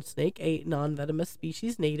corn snake, a non-venomous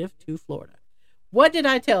species native to Florida. What did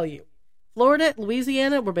I tell you? Florida and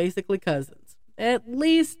Louisiana were basically cousins. At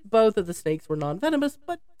least both of the snakes were non-venomous,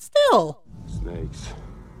 but still. Snakes.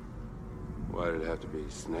 Why did it have to be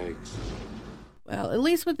snakes? Well, at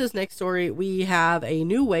least with this next story, we have a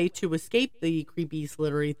new way to escape the creepy,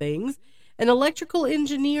 slithery things. An electrical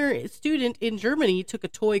engineer student in Germany took a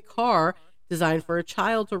toy car designed for a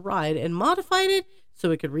child to ride and modified it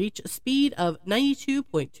so it could reach a speed of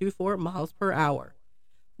 92.24 miles per hour.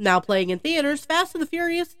 Now playing in theaters, Fast and the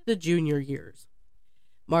Furious, The Junior Years.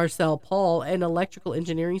 Marcel Paul, an electrical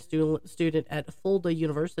engineering student at Fulda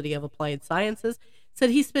University of Applied Sciences, said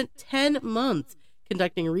he spent 10 months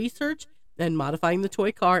conducting research and modifying the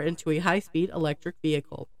toy car into a high-speed electric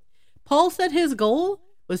vehicle. Paul said his goal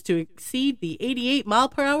was to exceed the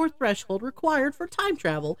 88-mile-per-hour threshold required for time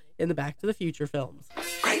travel in the Back to the Future films.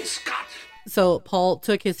 Great Scott! So Paul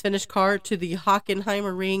took his finished car to the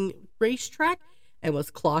Hockenheimer Ring racetrack and was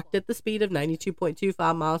clocked at the speed of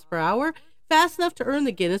 92.25 miles per hour, fast enough to earn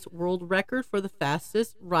the Guinness World Record for the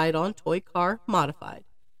fastest ride-on toy car modified.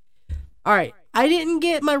 All right, I didn't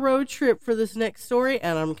get my road trip for this next story,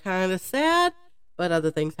 and I'm kind of sad, but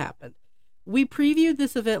other things happened. We previewed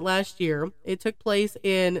this event last year. It took place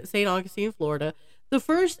in St. Augustine, Florida. The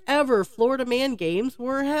first ever Florida Man Games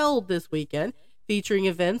were held this weekend, featuring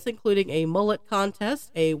events including a mullet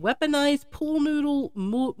contest, a weaponized pool noodle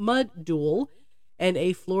mud duel, and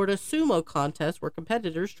a Florida sumo contest where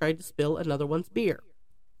competitors tried to spill another one's beer.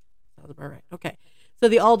 Sounds about right. Okay. So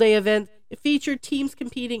the all-day event featured teams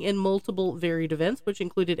competing in multiple varied events, which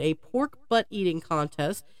included a pork butt eating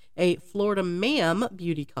contest, a Florida Ma'am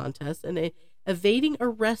beauty contest, and a evading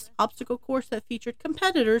arrest obstacle course that featured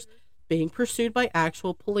competitors being pursued by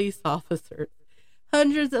actual police officers.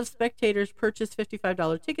 Hundreds of spectators purchased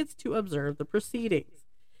 $55 tickets to observe the proceedings.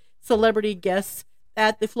 Celebrity guests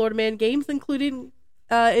at the Florida Man Games included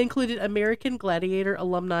included American Gladiator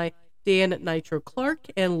alumni Dan Nitro Clark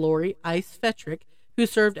and Lori Ice Fetrick, who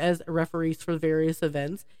served as referees for various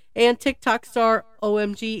events, and TikTok star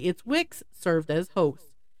OMG It's Wix served as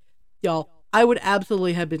hosts. Y'all, I would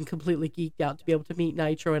absolutely have been completely geeked out to be able to meet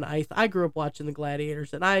Nitro and Ice. I grew up watching the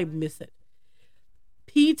Gladiators, and I miss it.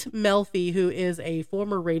 Pete Melfi, who is a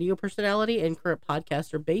former radio personality and current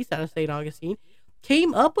podcaster based out of St. Augustine,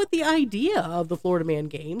 came up with the idea of the Florida Man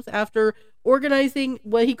Games after organizing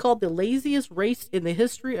what he called the laziest race in the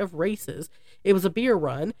history of races. It was a beer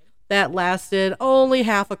run that lasted only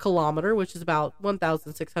half a kilometer, which is about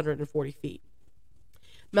 1,640 feet.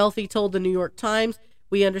 Melfi told the New York Times,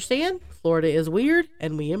 "We understand, Florida is weird,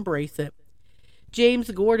 and we embrace it."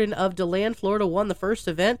 James Gordon of DeLand, Florida won the first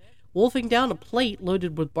event, wolfing down a plate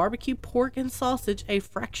loaded with barbecue pork and sausage a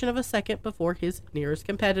fraction of a second before his nearest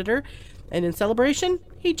competitor. And in celebration,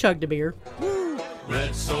 he chugged a beer.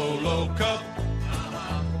 Red Solo Cup,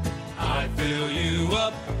 I fill you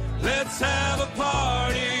up. Let's have a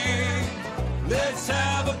party. Let's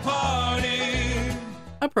have a party.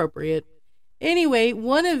 Appropriate. Anyway,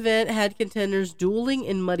 one event had contenders dueling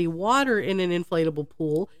in muddy water in an inflatable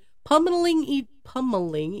pool, pummeling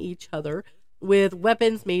each other with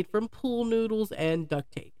weapons made from pool noodles and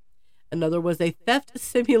duct tape. Another was a theft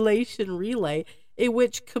simulation relay in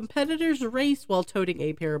which competitors raced while toting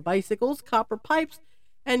a pair of bicycles, copper pipes,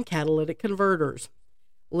 and catalytic converters.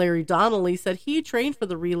 Larry Donnelly said he trained for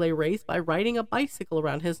the relay race by riding a bicycle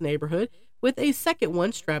around his neighborhood with a second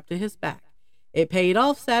one strapped to his back. It paid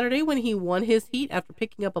off Saturday when he won his heat after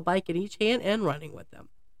picking up a bike in each hand and running with them.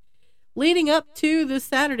 Leading up to this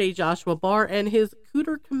Saturday, Joshua Barr and his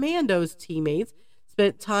Cooter Commandos teammates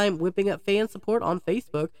spent time whipping up fan support on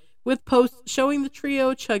Facebook with posts showing the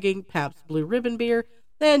trio chugging Pabst Blue Ribbon beer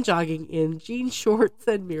and jogging in jean shorts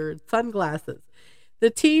and mirrored sunglasses. The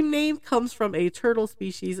team name comes from a turtle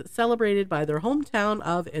species celebrated by their hometown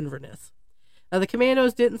of Inverness. Now, the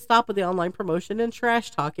Commandos didn't stop with the online promotion and trash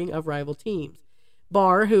talking of rival teams.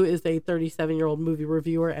 Barr, who is a 37-year-old movie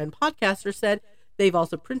reviewer and podcaster, said they've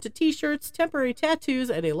also printed t-shirts, temporary tattoos,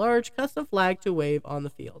 and a large custom flag to wave on the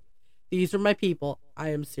field. These are my people. I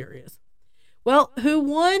am serious. Well, who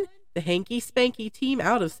won? The Hanky Spanky team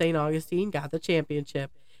out of St. Augustine got the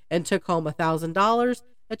championship and took home $1,000,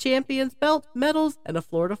 a champion's belt, medals, and a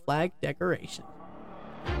Florida flag decoration.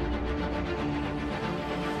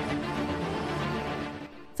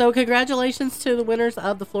 So congratulations to the winners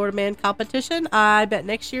of the Florida Man competition. I bet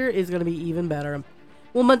next year is going to be even better.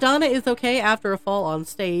 Well, Madonna is okay after a fall on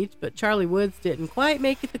stage, but Charlie Woods didn't quite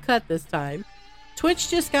make it the cut this time. Twitch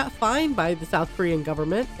just got fined by the South Korean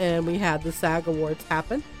government, and we had the SAG Awards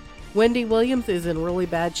happen. Wendy Williams is in really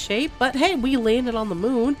bad shape, but hey, we landed on the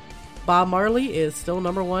moon. Bob Marley is still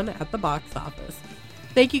 #1 at the box office.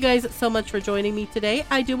 Thank you guys so much for joining me today.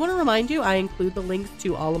 I do want to remind you I include the links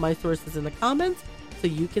to all of my sources in the comments so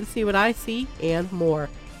you can see what I see and more.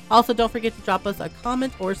 Also, don't forget to drop us a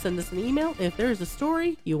comment or send us an email if there is a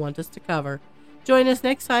story you want us to cover. Join us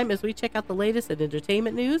next time as we check out the latest in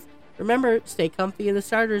entertainment news. Remember, stay comfy in the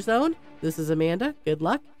starter zone. This is Amanda. Good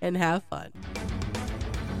luck and have fun.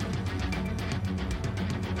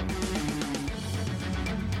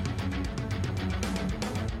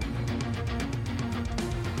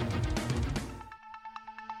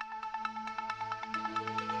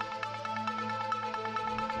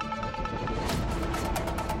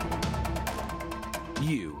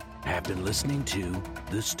 You have been listening to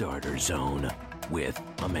The Starter Zone with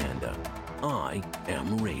Amanda. I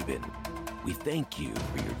am Raven. We thank you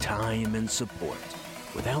for your time and support.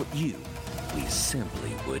 Without you, we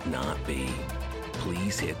simply would not be.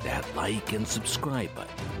 Please hit that like and subscribe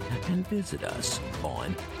button and visit us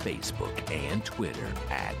on Facebook and Twitter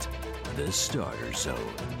at The Starter Zone.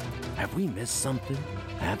 Have we missed something?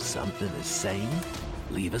 Have something to say?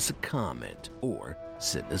 Leave us a comment or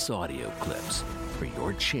send us audio clips for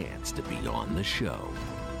your chance to be on the show.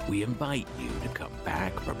 We invite you to come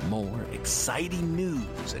back for more exciting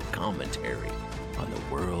news and commentary on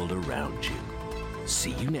the world around you.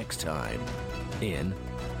 See you next time in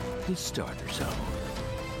The Starter Zone.